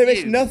go against you. There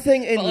is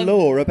nothing in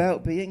law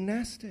about being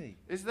nasty.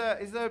 Is there?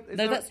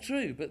 No, that's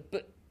true,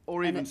 but.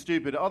 Or even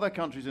stupid. Are there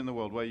countries in the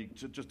world where,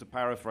 just to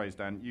paraphrase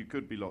Dan, you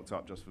could be locked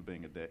up just for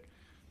being a dick?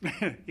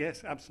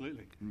 Yes,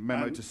 absolutely.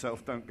 Memo to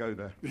self: don't go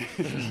there.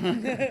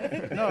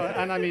 No,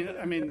 and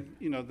I mean,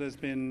 there's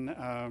been.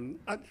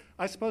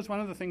 I suppose one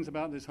of the things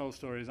about this whole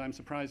story is I'm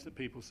surprised at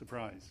people's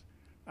surprise.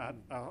 A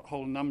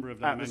whole number of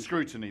them. The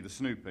scrutiny, the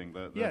snooping.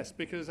 Yes,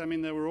 because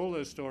there were all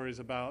those stories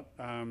about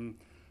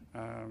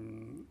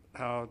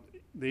how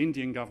the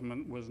Indian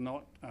government was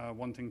not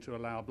wanting to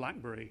allow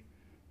BlackBerry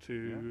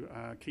to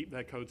keep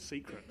their code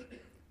secret,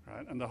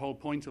 right? And the whole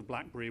point of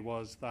BlackBerry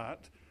was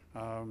that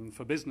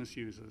for business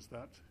users,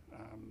 that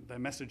their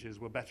messages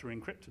were better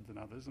encrypted than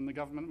others, and the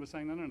government was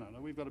saying, no,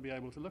 we've got to be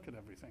able to look at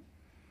everything.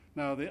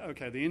 Now,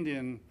 the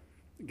Indian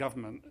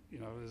government,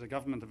 is a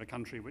government of a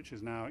country which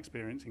is now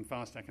experiencing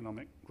fast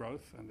economic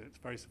growth, and it's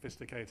very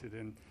sophisticated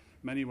in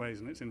many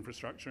ways in its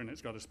infrastructure, and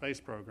it's got a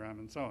space program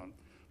and so on.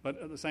 But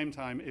at the same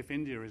time, if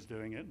India is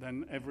doing it,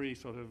 then every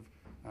sort of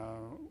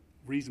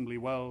reasonably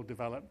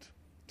well-developed,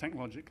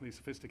 technologically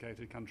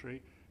sophisticated country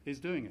is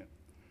doing it.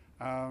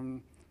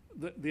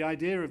 The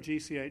idea of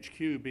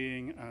GCHQ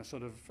being a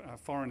sort of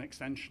foreign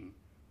extension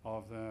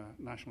of the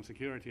National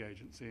Security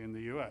Agency in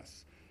the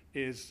US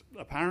is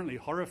apparently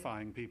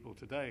horrifying people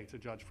today, to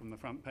judge from the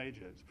front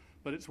pages.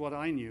 But it's what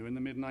I knew in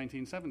the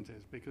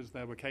mid-1970s, because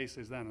there were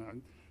cases then,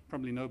 and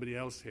probably nobody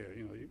else here,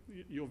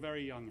 you're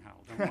very young,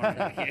 Hal, don't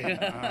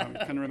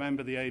worry, can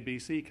remember the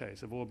ABC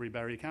case of Aubrey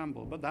Berry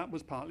Campbell. But that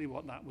was partly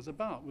what that was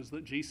about, was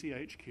that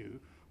GCHQ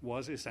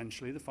was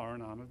essentially the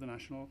foreign arm of the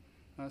National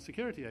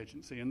Security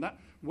Agency. And that,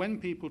 when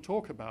people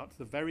talk about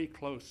the very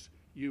close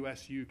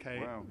US-UK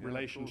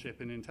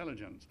relationship in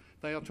intelligence,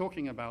 they are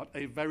talking about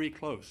a very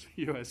close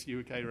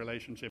US-UK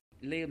relationship.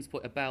 Liam's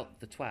point about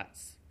the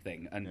twats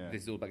thing, and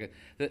this is all about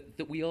that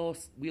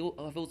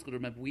I've also got to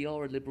remember, we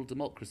are a liberal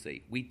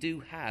democracy. We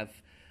do have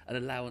an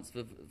allowance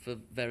for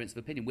variance of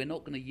opinion. We're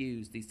not going to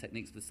use these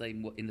techniques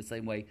in the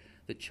same way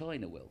that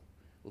China will,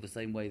 or the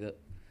same way that,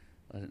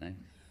 I don't know,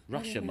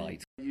 Russia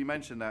might. You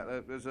mentioned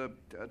that. There's a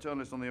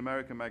journalist on the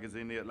American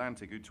magazine The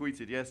Atlantic who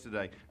tweeted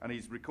yesterday, and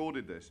he's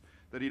recorded this,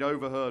 that he'd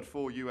overheard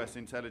 4 US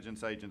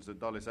intelligence agents at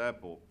Dulles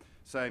Airport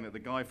saying that the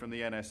guy from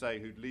the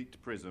NSA who'd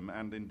leaked PRISM,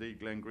 and indeed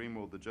Glenn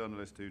Greenwald, the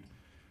journalist who'd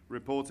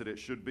reported it,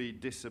 should be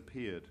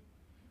disappeared.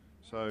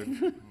 So,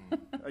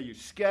 are you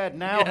scared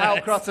now, yes. Hal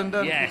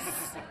Cruttenden? Yes.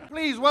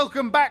 Please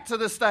welcome back to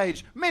the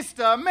stage,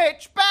 Mr.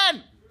 Mitch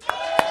Benn!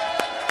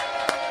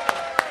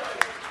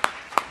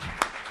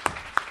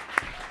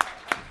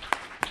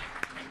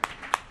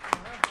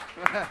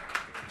 Okay,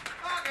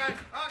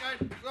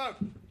 so,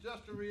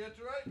 just to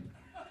reiterate,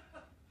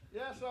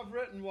 yes, I've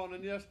written one,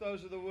 and yes,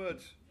 those are the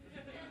words.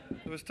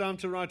 There was time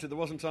to write it, there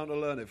wasn't time to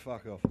learn it,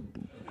 fuck off.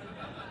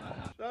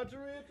 So, to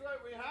reiterate,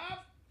 we have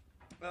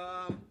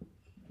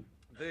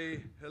the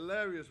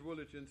hilarious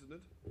Woolwich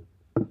incident,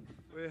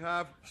 we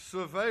have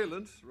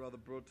surveillance, rather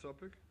broad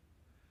topic,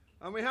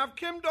 and we have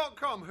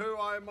Kim.com, who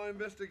my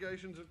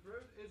investigations have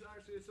proved is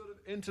actually a sort of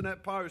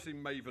internet piracy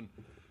maven.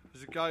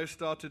 There's a guy who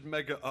started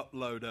Mega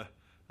Uploader,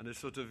 and is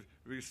sort of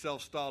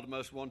self-styled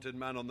most wanted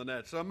man on the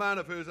net. So a man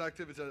of whose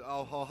activity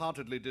I'll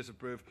wholeheartedly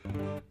disapprove,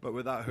 but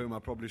without whom I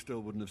probably still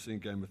wouldn't have seen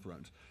Game of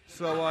Thrones.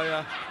 So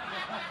my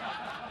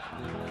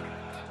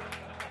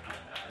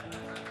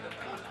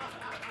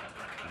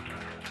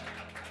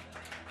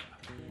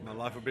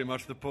life would be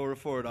much the poorer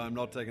for it. I'm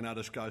not taking out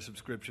a Sky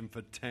subscription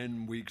for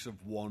 10 weeks of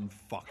one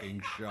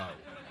fucking show.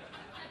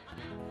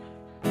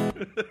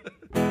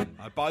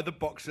 I buy the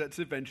box sets,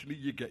 eventually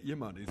you get your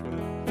money's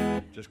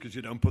worth. Just because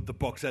you don't put the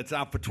box sets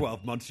out for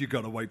 12 months, you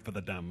got to wait for the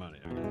damn money.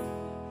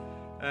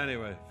 Okay?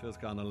 Anyway, feels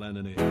kind of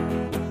Lennon-y.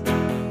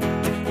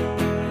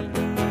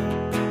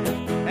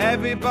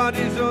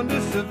 Everybody's under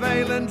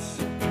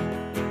surveillance,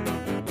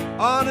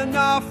 on and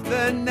off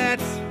the net.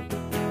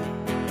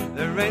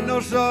 There ain't no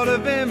sort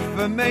of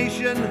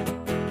information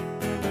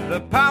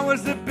the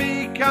powers that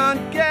be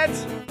can't get.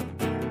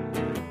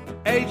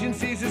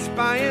 Agencies are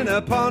spying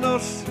upon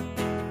us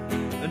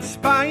and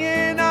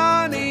spying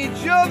on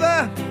each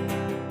other.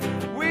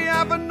 We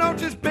haven't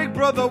noticed Big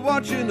Brother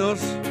watching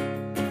us.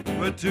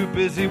 We're too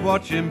busy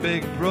watching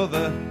Big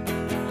Brother.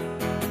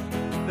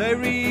 They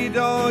read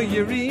all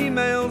your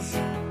emails.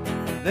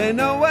 They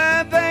know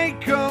where they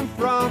come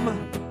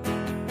from.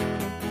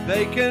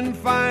 They can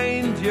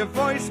find your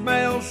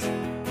voicemails,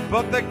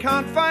 but they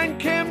can't find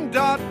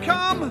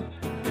Kim.com.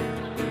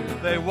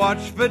 They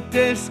watch for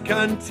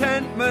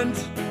discontentment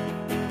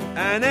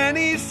and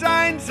any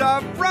signs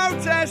of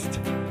protest,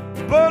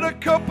 but a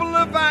couple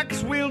of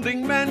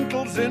axe-wielding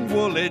mentals in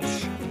Woolwich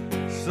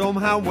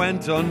somehow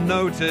went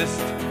unnoticed.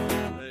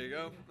 There you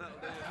go.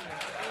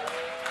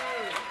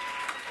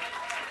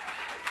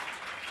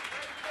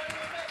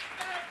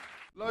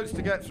 Loads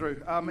to get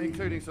through,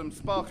 including some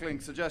sparkling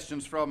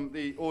suggestions from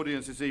the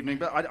audience this evening.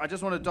 But I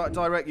just want to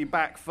direct you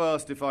back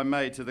first, if I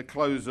may, to the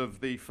close of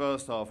the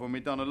first half, when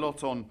we've done a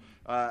lot on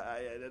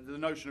the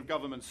notion of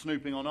government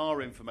snooping on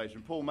our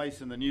information. Paul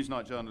Mason, the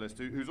Newsnight journalist,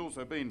 who's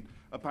also been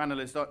a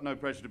panellist, No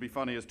Pressure to Be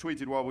Funny, has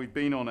tweeted while we've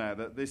been on air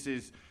that this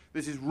is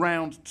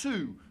round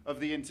 2 of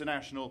the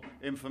international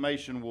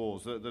information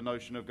wars, the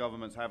notion of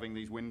governments having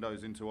these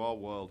windows into our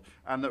world,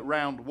 and that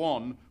round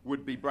 1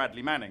 would be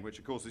Bradley Manning, which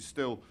of course is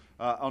still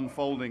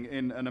unfolding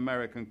in an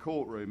American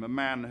courtroom, a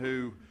man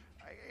who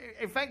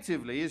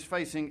effectively is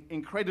facing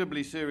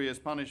incredibly serious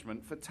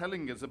punishment for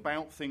telling us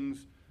about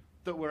things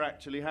that were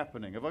actually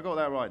happening. Have I got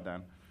that right,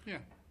 Dan? Yeah.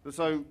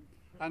 So,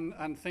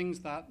 and things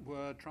that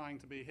were trying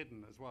to be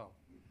hidden as well.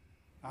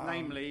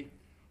 Namely?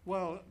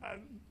 Well,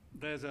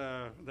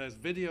 there's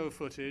video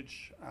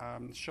footage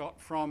shot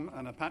from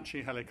an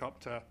Apache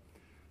helicopter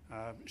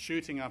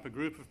shooting up a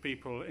group of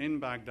people in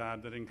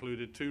Baghdad that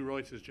included 2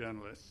 Reuters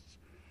journalists.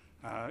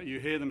 You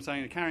hear them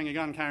saying, carrying a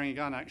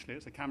gun, actually,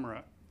 it's a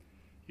camera.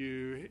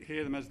 You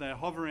hear them as they're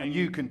hovering. And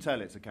you can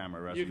tell it's a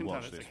camera as you we can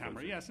watch tell it's this. a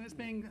camera, yes, and it's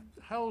being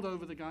held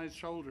over the guy's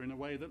shoulder in a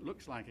way that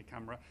looks like a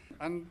camera.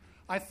 And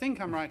I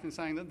think I'm right in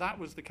saying that that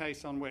was the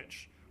case on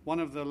which one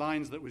of the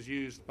lines that was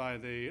used by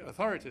the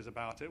authorities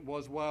about it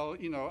was, well,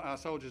 our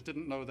soldiers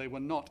didn't know they were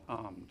not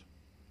armed.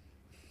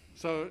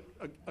 So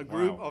a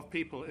group of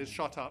people is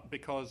shot up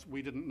because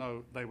we didn't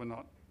know they were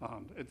not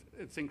armed.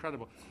 It's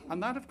incredible.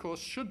 And that, of course,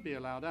 should be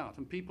allowed out,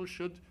 and people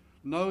should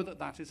know that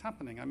that is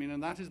happening. I mean,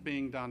 and that is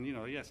being done,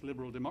 yes,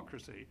 liberal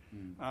democracy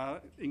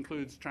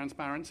includes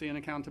transparency and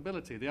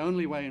accountability. The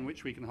only way in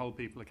which we can hold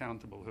people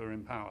accountable who are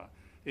in power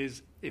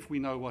is if we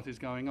know what is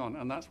going on.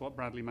 And that's what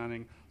Bradley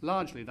Manning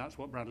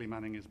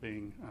is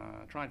being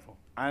tried for.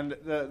 And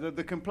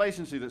the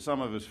complacency that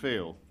some of us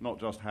feel, not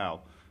just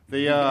Hal,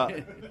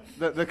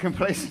 the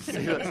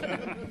complacency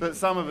that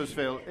some of us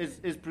feel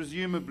is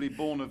presumably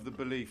born of the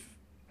belief,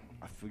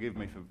 forgive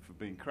me for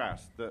being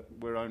crass, that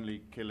we're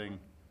only killing,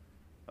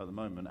 at the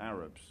moment,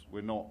 Arabs.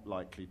 We're not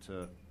likely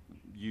to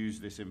use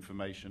this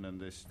information and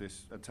this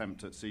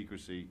attempt at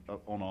secrecy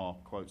on our,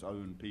 quotes,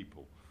 own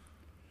people.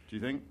 Do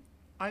you think?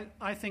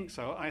 I think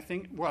so. I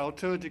think, well,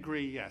 to a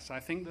degree, yes. I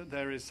think that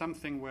there is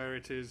something where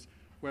it is,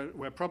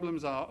 where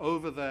problems are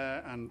over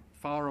there and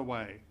far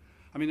away.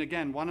 I mean,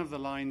 again, one of the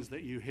lines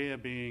that you hear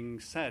being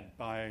said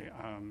by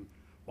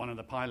one of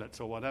the pilots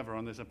or whatever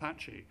on this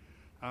Apache,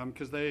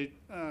 because they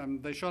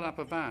shot up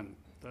a van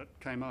that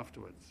came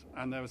afterwards,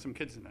 and there were some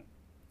kids in it.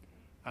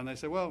 And they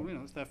say, well,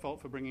 it's their fault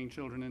for bringing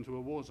children into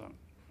a war zone.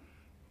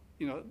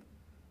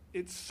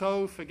 It's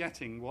so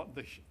forgetting what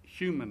the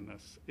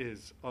humanness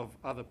is of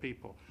other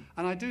people.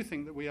 And I do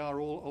think that we are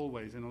all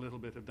always in a little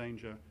bit of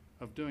danger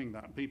of doing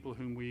that. People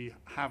whom we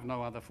have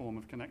no other form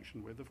of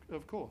connection with,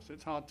 of course.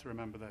 It's hard to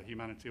remember their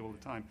humanity all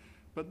the time.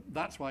 But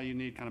that's why you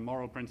need kind of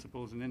moral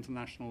principles and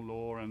international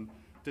law and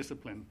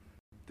discipline.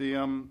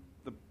 The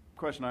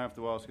question I have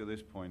to ask at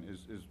this point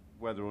is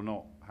whether or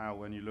not, how,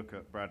 when you look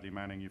at Bradley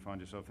Manning, you find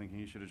yourself thinking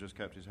he should have just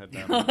kept his head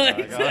down. And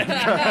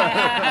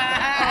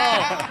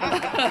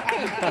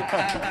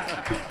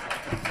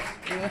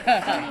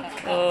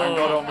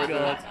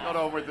got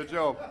on with the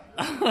job.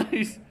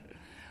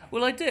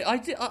 Well, I do. I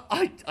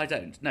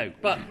don't. No,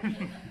 but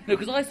no,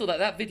 because I saw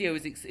that video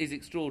is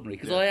extraordinary.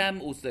 Because I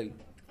am also,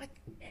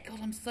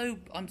 I'm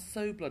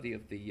so bloody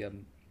of the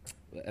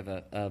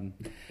whatever.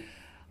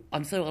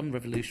 I'm so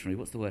unrevolutionary.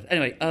 What's the word?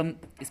 Anyway,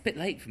 it's a bit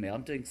late for me.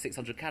 I'm doing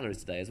 600 calories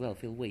today as well. I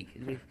feel weak.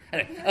 Anyway,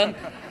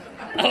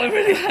 I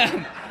really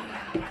am.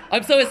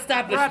 I'm so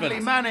establishment. Bradley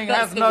Manning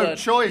has no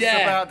choice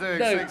about doing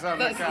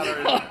 600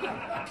 calories.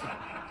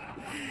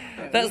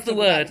 That's the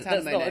word.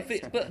 That's not.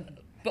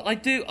 But I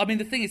do. I mean,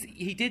 the thing is,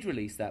 he did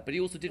release that, but he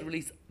also did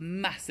release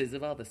masses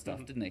of other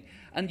stuff, didn't he?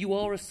 And you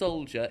are a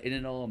soldier in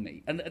an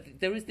army, and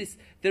there is this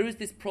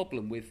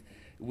problem with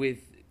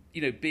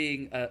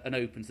being an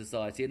open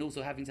society and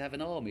also having to have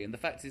an army. And the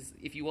fact is,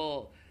 if you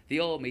are, the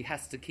army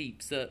has to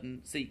keep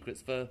certain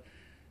secrets for,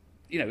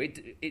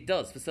 it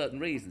does for certain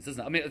reasons,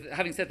 doesn't it? I mean,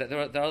 having said that, there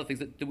are other things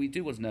that we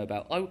do want to know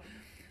about.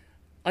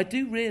 I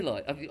do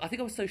realise. I think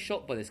I was so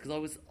shocked by this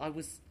because I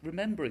was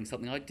remembering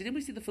something. Did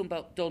anybody see the film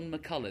about Don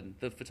McCullin,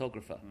 the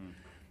photographer?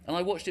 And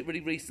I watched it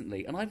really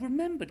recently, and I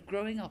remembered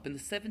growing up in the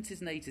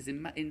 70s and 80s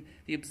in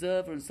the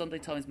Observer and Sunday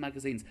Times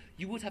magazines,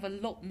 you would have a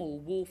lot more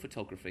war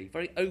photography,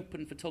 very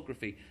open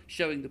photography,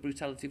 showing the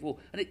brutality of war.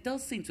 And it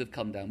does seem to have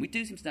come down. We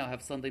do seem to now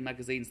have Sunday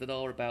magazines that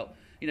are about,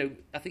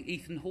 I think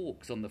Ethan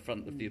Hawke's on the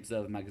front of the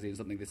Observer magazine or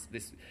something.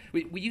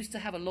 We used to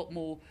have a lot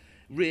more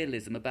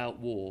realism about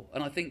war,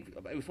 and I think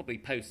it was probably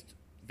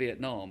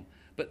post-Vietnam,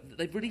 but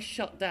they've really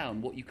shut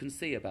down what you can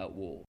see about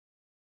war.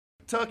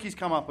 Turkey's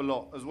come up a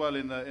lot as well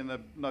in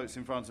the notes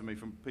in front of me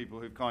from people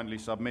who've kindly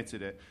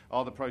submitted it.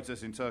 Are the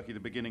protests in Turkey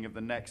the beginning of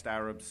the next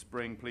Arab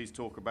Spring? Please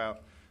talk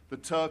about the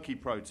Turkey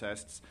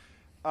protests.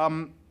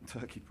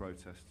 Turkey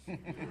protests. It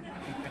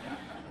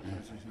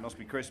must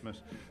be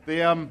Christmas.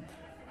 The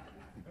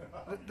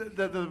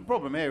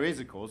problem here is,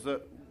 of course,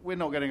 that we're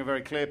not getting a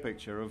very clear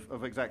picture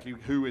of exactly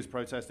who is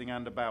protesting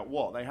and about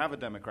what. They have a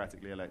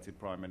democratically elected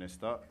prime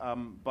minister,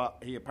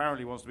 but he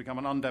apparently wants to become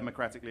an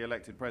undemocratically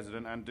elected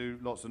president and do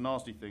lots of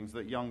nasty things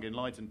that young,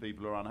 enlightened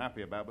people are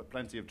unhappy about, but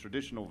plenty of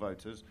traditional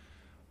voters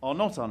are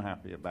not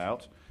unhappy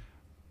about.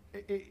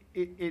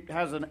 It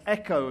has an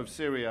echo of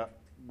Syria,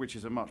 which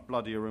is a much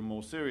bloodier and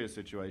more serious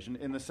situation,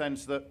 in the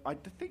sense that I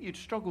think you'd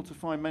struggle to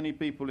find many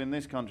people in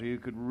this country who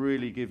could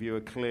really give you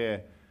a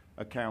clear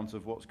account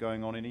of what's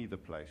going on in either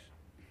place.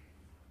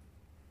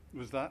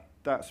 Was that?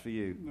 That's for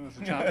you. That was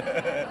a challenge.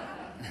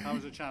 That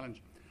was a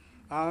challenge.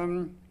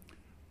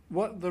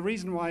 The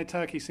reason why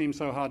Turkey seems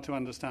so hard to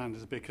understand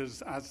is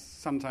because, as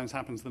sometimes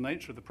happens, the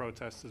nature of the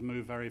protests has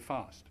moved very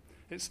fast.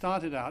 It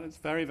started out, it's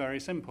very, very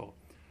simple.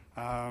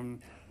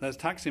 There's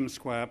Taksim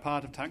Square.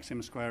 Part of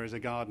Taksim Square is a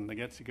garden, the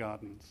Gezi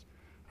Gardens.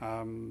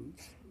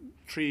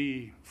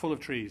 Tree full of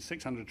trees,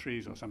 600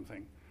 trees or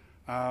something.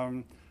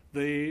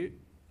 The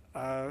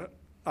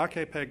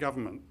AKP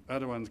government,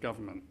 Erdogan's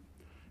government,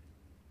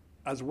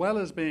 as well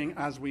as being,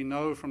 as we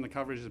know from the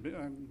coverage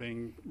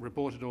being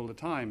reported all the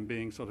time,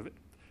 being sort of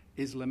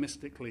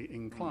Islamistically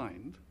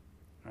inclined,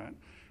 right,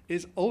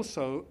 is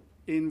also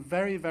in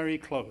very, very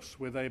close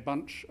with a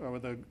bunch, or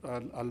with a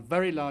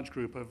very large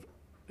group of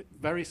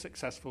very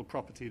successful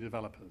property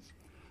developers.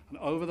 And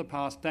over the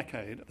past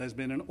decade, there's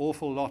been an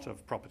awful lot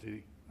of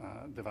property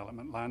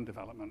development, land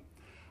development.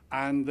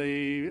 And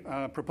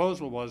the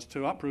proposal was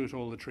to uproot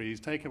all the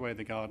trees, take away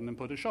the garden, and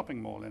put a shopping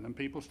mall in, and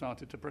people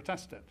started to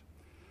protest it.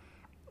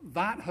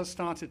 that has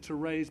started to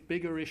raise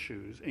bigger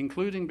issues,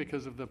 including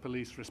because of the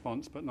police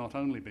response, but not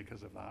only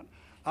because of that,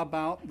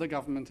 about the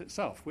government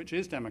itself, which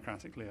is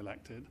democratically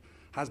elected,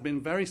 has been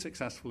very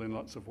successful in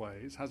lots of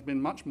ways, has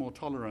been much more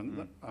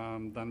tolerant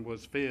than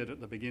was feared at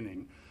the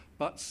beginning,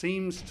 but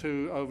seems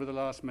to, over the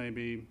last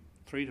maybe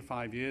 3 to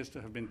 5 years,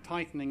 to have been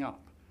tightening up.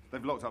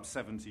 They've locked up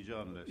 70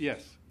 journalists.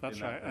 Yes, that's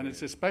right. And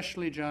it's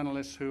especially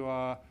journalists who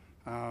are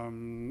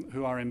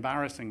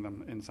embarrassing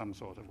them in some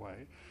sort of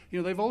way.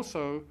 They've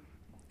also,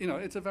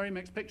 it's a very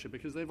mixed picture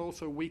because they've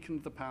also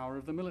weakened the power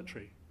of the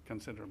military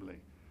considerably.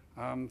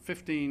 15,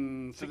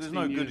 16 So there's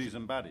no years goodies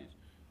and baddies,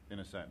 in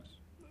a sense.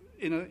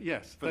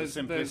 Yes. For the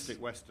simplistic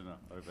Westerner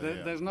over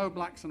here. There's no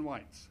blacks and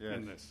whites Yes.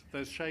 in this.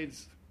 There's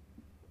shades.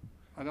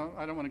 I don't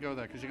want to go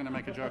there because you're going to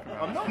make a joke about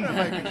it. I'm not going to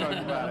make a joke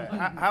about it.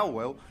 How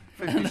will?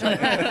 50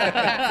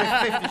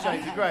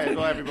 Shades of Grey is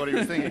what everybody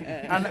was thinking.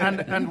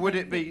 And would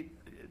it be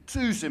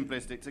too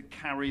simplistic to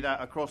carry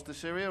that across to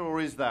Syria, or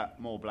is that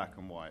more black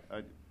and white?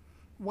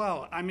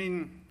 Well, I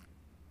mean,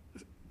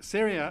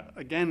 Syria,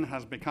 again,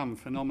 has become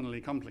phenomenally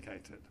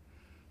complicated.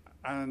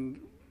 And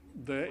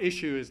the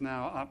issue is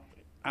now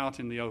out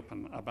in the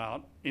open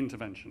about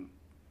intervention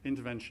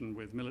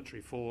with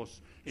military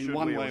force in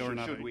one way or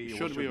another.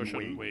 Should we or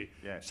shouldn't we?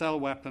 Yes. Sell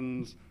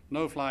weapons,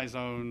 no-fly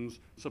zones,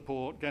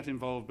 support, get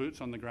involved,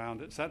 boots on the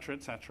ground, etc.,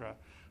 etc.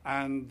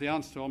 And the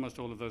answer to almost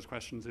all of those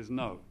questions is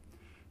no.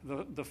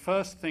 The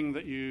first thing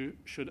that you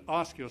should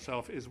ask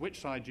yourself is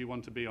which side do you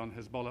want to be on,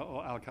 Hezbollah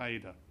or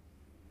Al-Qaeda?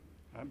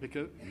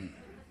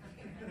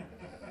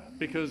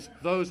 Because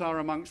those are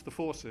amongst the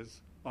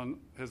forces on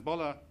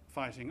Hezbollah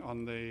fighting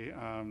on the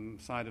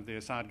side of the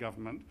Assad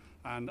government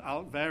and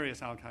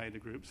various Al-Qaeda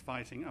groups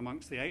fighting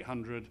amongst the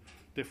 800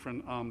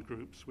 different armed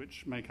groups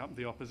which make up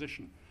the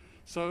opposition.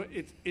 So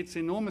it's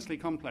enormously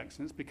complex,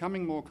 and it's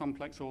becoming more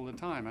complex all the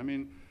time. I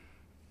mean,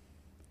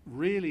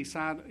 really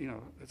sad,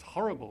 it's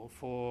horrible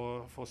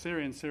for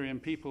Syrian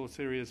people,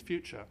 Syria's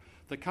future.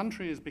 The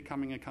country is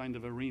becoming a kind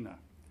of arena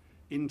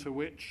into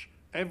which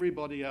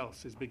everybody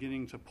else is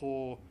beginning to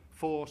pour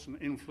force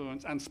and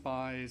influence and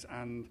spies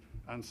and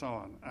so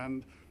on.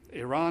 And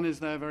Iran is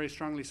there very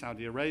strongly.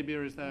 Saudi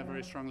Arabia is there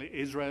very strongly.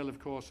 Israel, of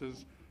course,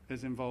 is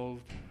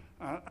involved.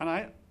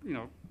 And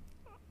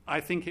I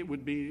think it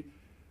would be,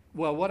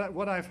 well,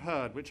 what I've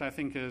heard, which I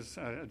think is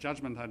a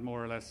judgment I'd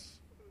more or less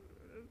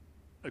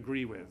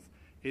agree with,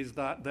 is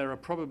that there are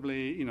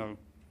probably,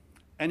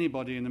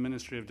 anybody in the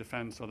Ministry of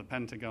Defense or the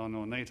Pentagon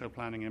or NATO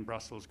planning in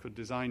Brussels could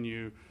design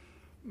you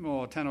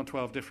 10 or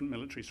 12 different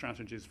military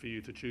strategies for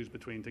you to choose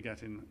between to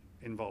get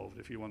involved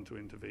if you want to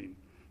intervene.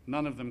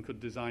 None of them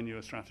could design you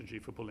a strategy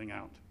for pulling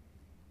out.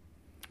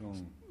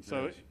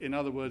 So, yes. In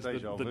other words,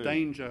 the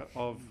danger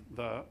of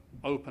the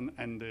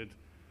open-ended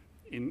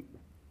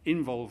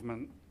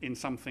involvement in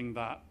something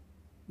that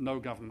no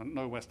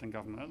Western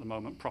government at the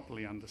moment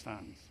properly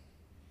understands.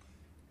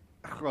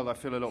 Well, I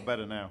feel a lot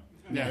better now.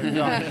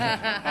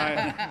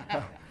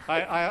 Yeah.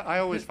 I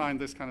always find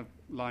this kind of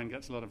line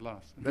gets a lot of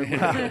laughs.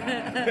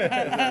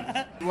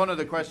 One of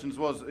the questions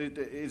was,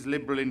 is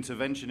liberal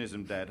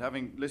interventionism dead?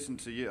 Having listened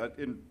to you,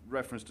 in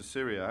reference to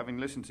Syria, having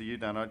listened to you,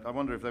 Dan, I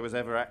wonder if there was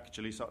ever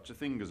actually such a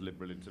thing as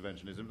liberal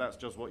interventionism. That's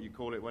just what you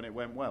call it when it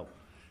went well.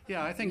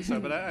 Yeah, I think so.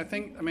 But I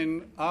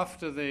mean,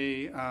 after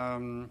the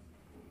end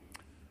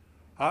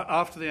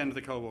of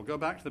the Cold War, go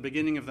back to the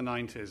beginning of the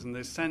 90s, and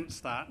this sense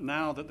that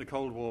now that the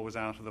Cold War was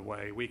out of the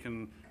way, we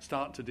can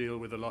start to deal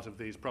with a lot of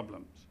these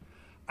problems.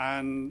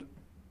 And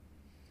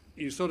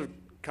you sort of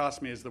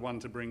cast me as the one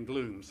to bring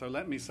gloom. So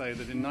let me say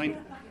that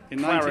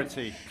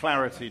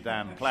Clarity,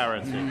 Dan,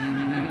 clarity.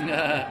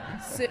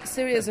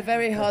 Syria is a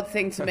very hard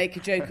thing to make a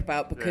joke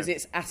about because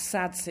it's a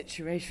sad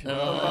situation.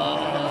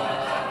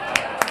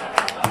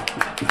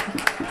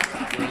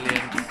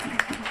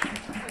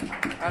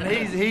 And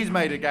he's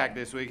made a gag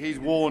this week. He's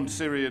warned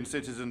Syrian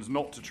citizens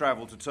not to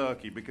travel to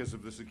Turkey because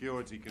of the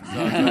security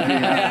concerns.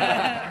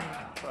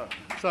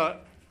 So,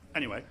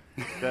 anyway.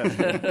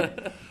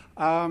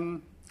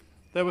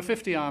 There were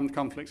 50 armed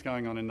conflicts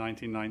going on in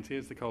 1990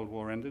 as the Cold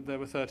War ended. There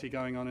were 30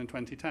 going on in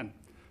 2010.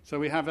 So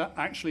we have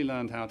actually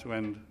learned how to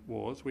end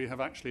wars. We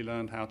have actually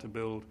learned how to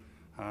build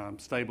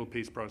stable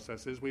peace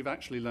processes. We've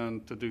actually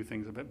learned to do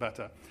things a bit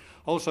better.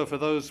 Also, for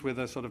those with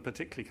a sort of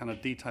particularly kind of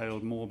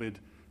detailed, morbid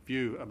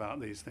view about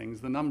these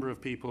things, the number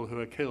of people who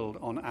are killed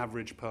on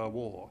average per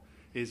war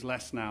is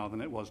less now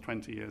than it was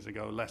 20 years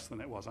ago, less than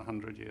it was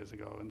 100 years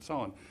ago, and so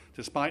on.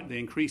 Despite the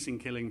increasing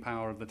killing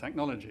power of the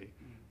technology,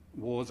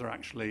 wars are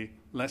actually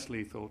less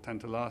lethal, tend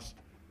to last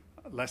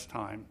less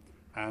time,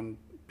 and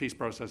peace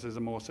processes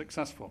are more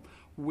successful.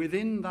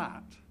 Within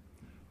that,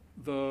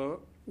 the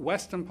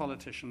Western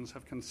politicians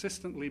have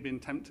consistently been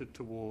tempted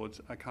towards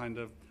a kind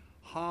of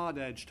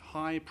hard-edged,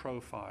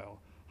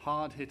 high-profile,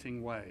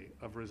 hard-hitting way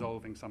of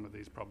resolving some of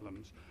these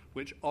problems,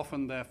 which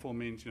often therefore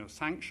means,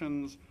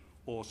 sanctions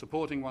or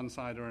supporting one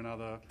side or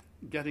another,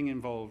 getting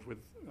involved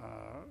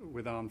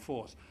with armed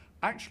force.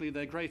 Actually,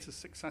 their greatest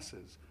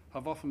successes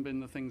have often been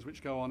the things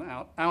which go on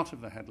out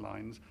of the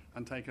headlines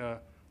and take a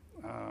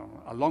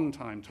long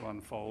time to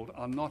unfold,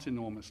 are not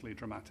enormously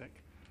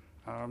dramatic,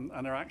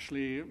 and are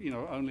actually,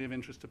 only of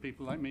interest to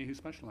people like me who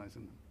specialise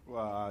in them.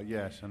 Well,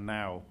 yes, and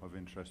now of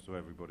interest to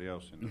everybody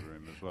else in the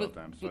room as well,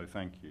 Dan, so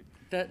thank you.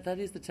 That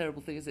is the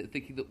terrible thing, isn't it?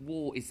 Thinking that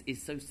war is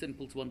so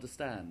simple to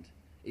understand.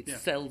 It Yeah.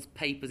 sells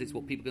papers, it's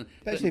what people can...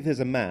 Especially if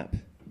there's a map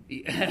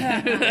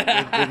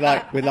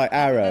with like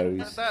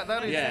arrows.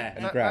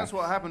 That's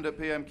what happened at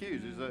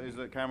PMQs, is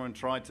that Cameron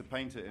tried to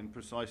paint it in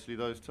precisely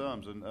those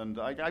terms. And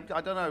I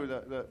don't know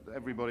that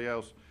everybody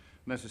else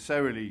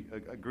necessarily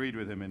agreed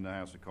with him in the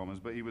House of Commons,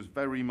 but he was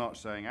very much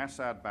saying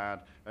Assad bad,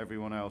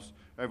 everyone else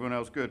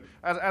good.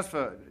 As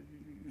for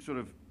sort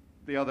of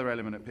the other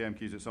element at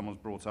PMQs that someone's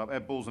brought up,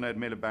 Ed Balls and Ed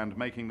Miliband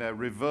making their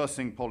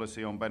reversing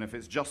policy on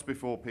benefits just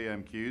before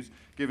PMQs,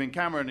 giving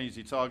Cameron an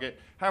easy target.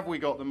 Have we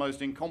got the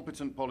most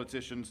incompetent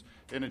politicians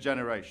in a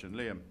generation?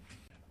 Liam?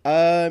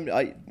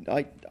 I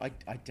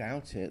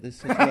doubt it.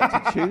 There's such a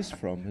lot to choose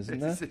from, isn't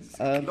there? It's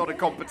not a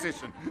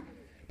competition.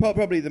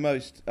 Probably the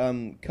most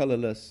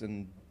colourless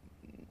and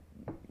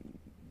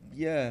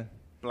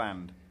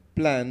bland.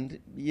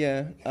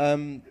 Yeah.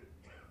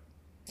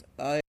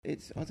 I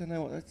don't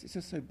know. It's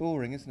just so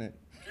boring, isn't it?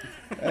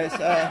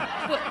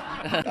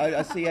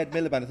 I see Ed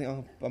Miliband. I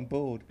think, I'm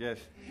bored. Yes.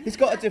 He's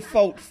got a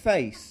default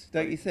face,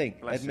 don't you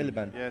think, Bless Ed him.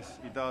 Miliband? Yes,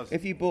 he does.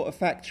 If you bought a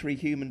factory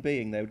human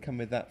being, they would come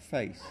with that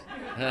face.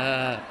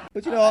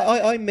 But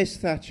I miss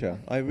Thatcher.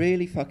 I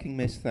really fucking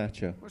miss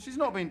Thatcher. Well, she's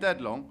not been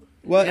dead long.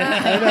 Well,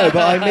 I know,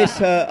 but I miss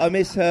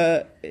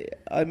her.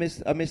 I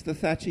miss the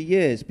Thatcher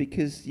years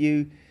because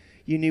you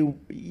knew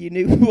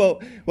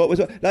what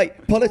was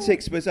like.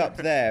 Politics was up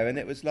there, and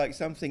it was like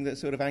something that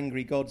sort of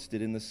angry gods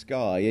did in the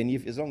sky. And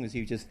as long as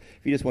if you just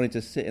wanted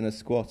to sit in a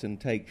squat and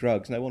take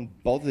drugs, no one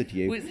bothered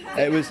you.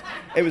 It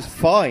was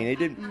fine. It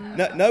didn't.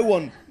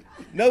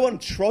 No one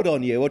trod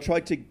on you or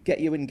tried to get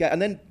you in.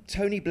 And then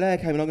Tony Blair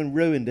came along and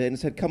ruined it and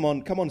said, "Come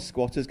on,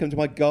 squatters, come to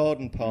my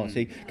garden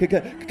party.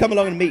 Come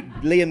along and meet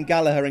Liam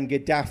Gallagher and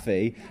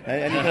Gaddafi."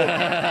 And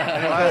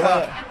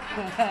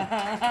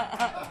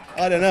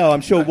I don't know. I'm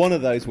sure one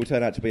of those will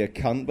turn out to be a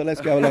cunt, but let's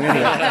go along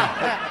anyway.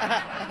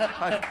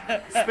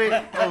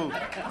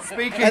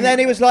 Speaking. And then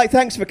he was like,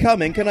 "Thanks for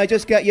coming. Can I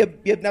just get your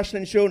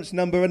national insurance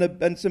number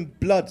and some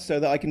blood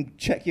so that I can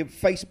check your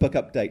Facebook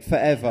update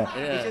forever?"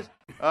 Yeah.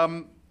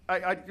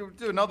 I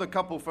do another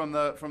couple from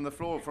the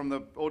floor, from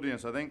the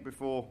audience, I think,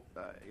 before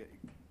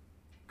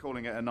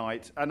calling it a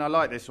night. And I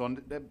like this one.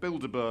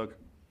 Bilderberg.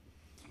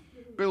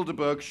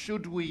 Bilderberg,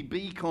 should we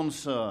be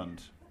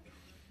concerned?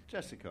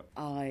 Jessica.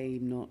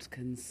 I'm not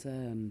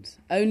concerned.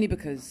 Only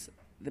because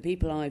the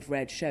people I've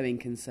read showing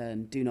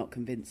concern do not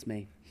convince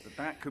me. But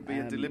that could be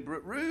a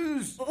deliberate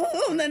ruse.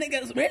 Oh, and then it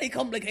gets really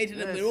complicated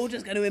and we're all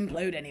just going to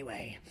implode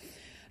anyway.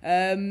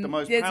 The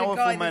most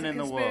powerful man in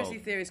the world. There's a conspiracy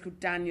theorist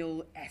called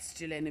Daniel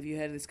Estulin. Have you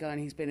heard of this guy?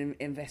 And he's been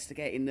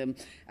investigating them.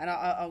 And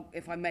I'll,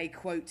 if I may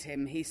quote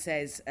him, he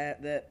says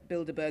that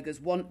Bilderbergers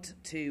want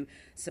to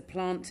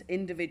supplant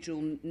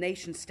individual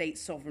nation-state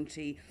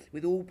sovereignty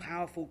with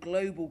all-powerful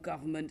global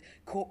government,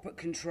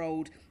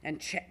 corporate-controlled and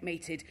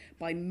checkmated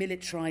by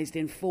militarised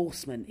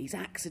enforcement. He's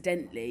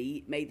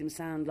accidentally made them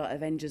sound like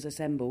Avengers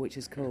Assemble, which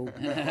is cool.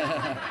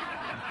 I'm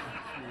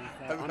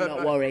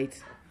not worried.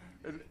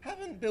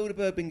 Haven't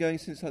Bilderberg been going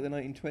since like the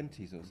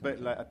 1920s or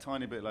something? A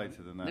tiny bit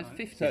later than that. No,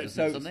 50s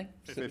or something.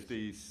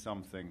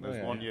 50-something.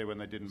 There's one year when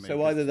they didn't make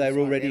So either they're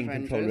already in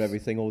control of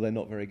everything or they're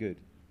not very good.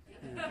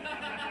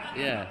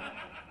 Yeah.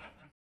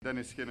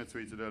 Dennis Skinner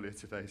tweeted earlier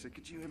today, he said,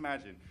 could you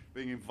imagine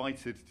being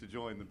invited to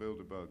join the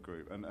Bilderberg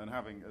group and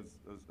having,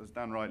 as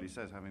Dan rightly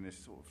says, having this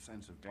sort of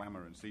sense of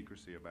glamour and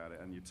secrecy about it,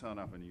 and you turn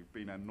up and you've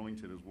been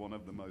anointed as one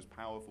of the most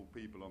powerful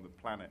people on the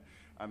planet,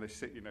 and they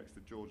sit you next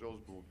to George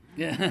Osborne.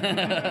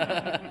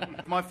 Yeah.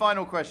 My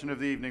final question of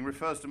the evening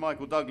refers to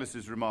Michael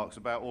Douglas's remarks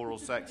about oral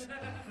sex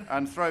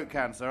and throat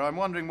cancer. I'm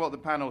wondering what the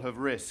panel have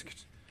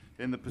risked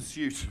in the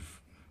pursuit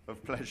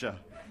of pleasure.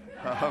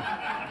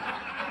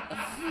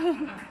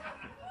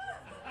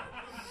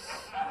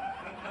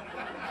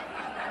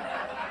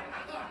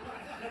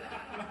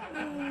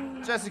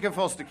 Jessica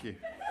Fostekew.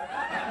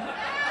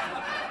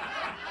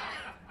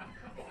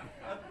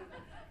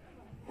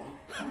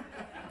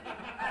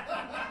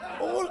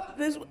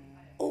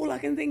 All I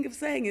can think of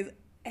saying is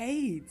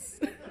AIDS.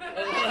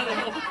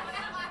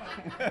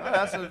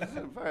 That's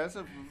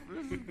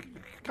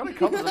kind of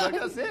covers it.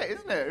 That's it,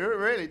 isn't it?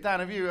 Really, Dan,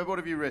 what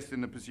have you risked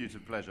in the pursuit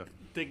of pleasure?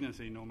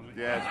 Dignity, normally.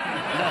 Yes.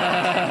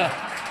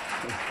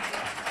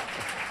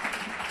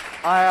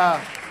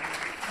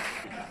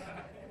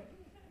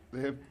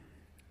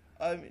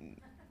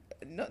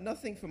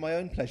 Nothing for my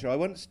own pleasure. I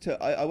once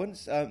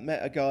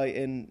met a guy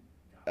in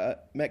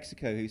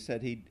Mexico who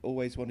said he'd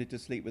always wanted to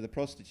sleep with a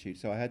prostitute,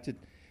 so I had to,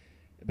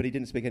 but he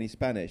didn't speak any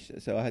Spanish,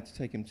 so I had to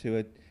take him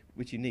to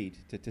which you need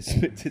to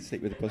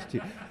sleep with a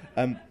prostitute.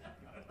 In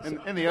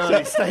the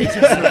early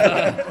stages.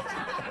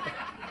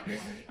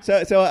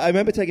 So I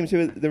remember taking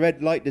him to the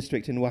red light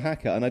district in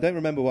Oaxaca, and I don't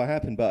remember what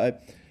happened,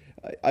 but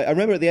I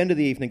remember at the end of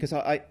the evening, because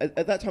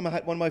at that time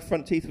one of my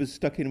front teeth was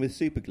stuck in with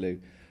super glue,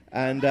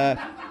 and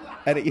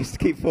it used to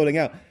keep falling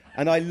out,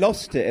 and I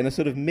lost it in a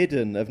sort of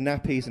midden of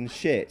nappies and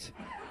shit.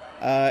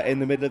 in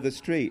the middle of the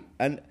street.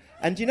 And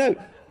you know,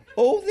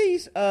 all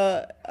these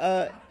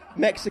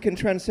Mexican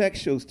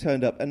transsexuals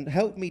turned up and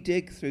helped me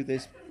dig through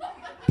this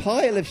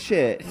pile of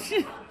shit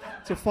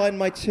to find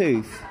my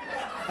tooth.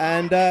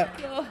 And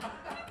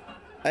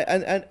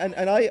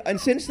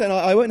since then,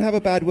 I won't have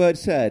a bad word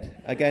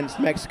said against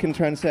Mexican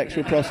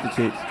transsexual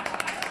prostitutes.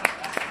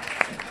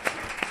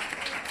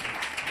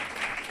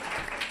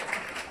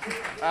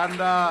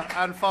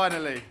 And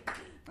finally,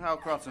 Hal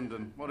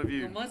Cruttenden, what have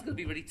you? Well, mine's going to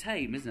be really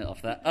tame, isn't it,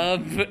 off that?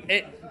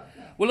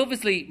 Well,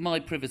 obviously, my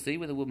privacy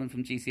with a woman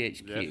from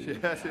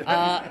GCHQ. Yes.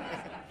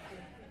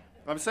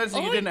 I'm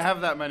sensing you didn't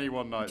have that many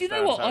one nights. Do you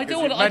know what? I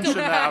don't want to mention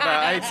that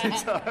about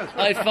 80 times.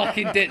 I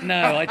fucking didn't.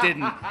 No, I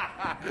didn't.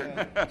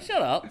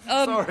 Shut up.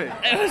 Sorry.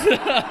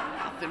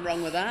 Nothing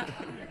wrong with that.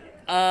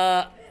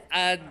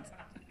 And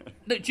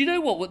look, do you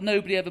know what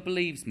nobody ever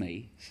believes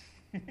me?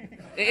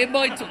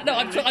 I'm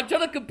trying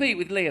to compete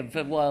with Liam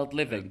for Wild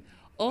Living.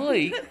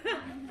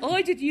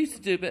 I did used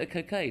to do a bit of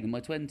cocaine in my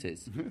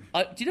 20s. Do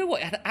you know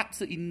what? It had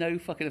absolutely no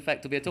fucking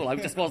effect on me at all. I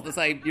just wasn't the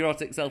same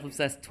neurotic,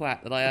 self-obsessed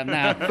twat that I am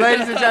now.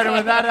 Ladies and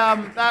gentlemen,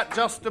 that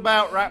just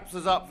about wraps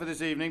us up for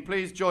this evening.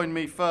 Please join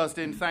me first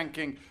in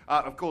thanking,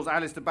 of course,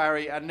 Alistair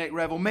Barry and Nick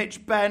Revell,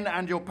 Mitch Benn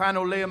and your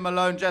panel, Liam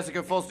Malone,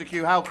 Jessica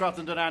Foster-Q, Hal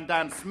Cruttenden and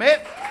Dan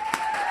Smith.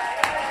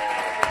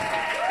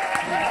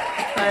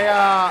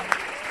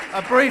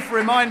 A brief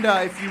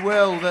reminder, if you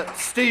will, that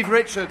Steve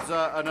Richards,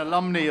 an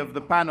alumni of the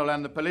panel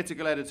and the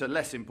political editor,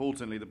 less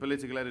importantly, the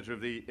political editor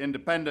of The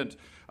Independent,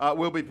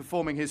 will be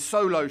performing his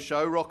solo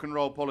show, Rock and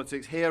Roll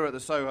Politics, here at the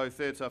Soho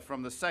Theatre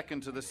from the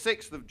 2nd to the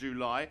 6th of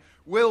July.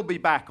 We'll be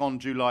back on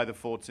July the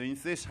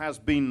 14th. This has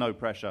been No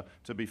Pressure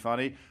to be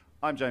Funny.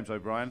 I'm James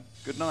O'Brien.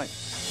 Good night.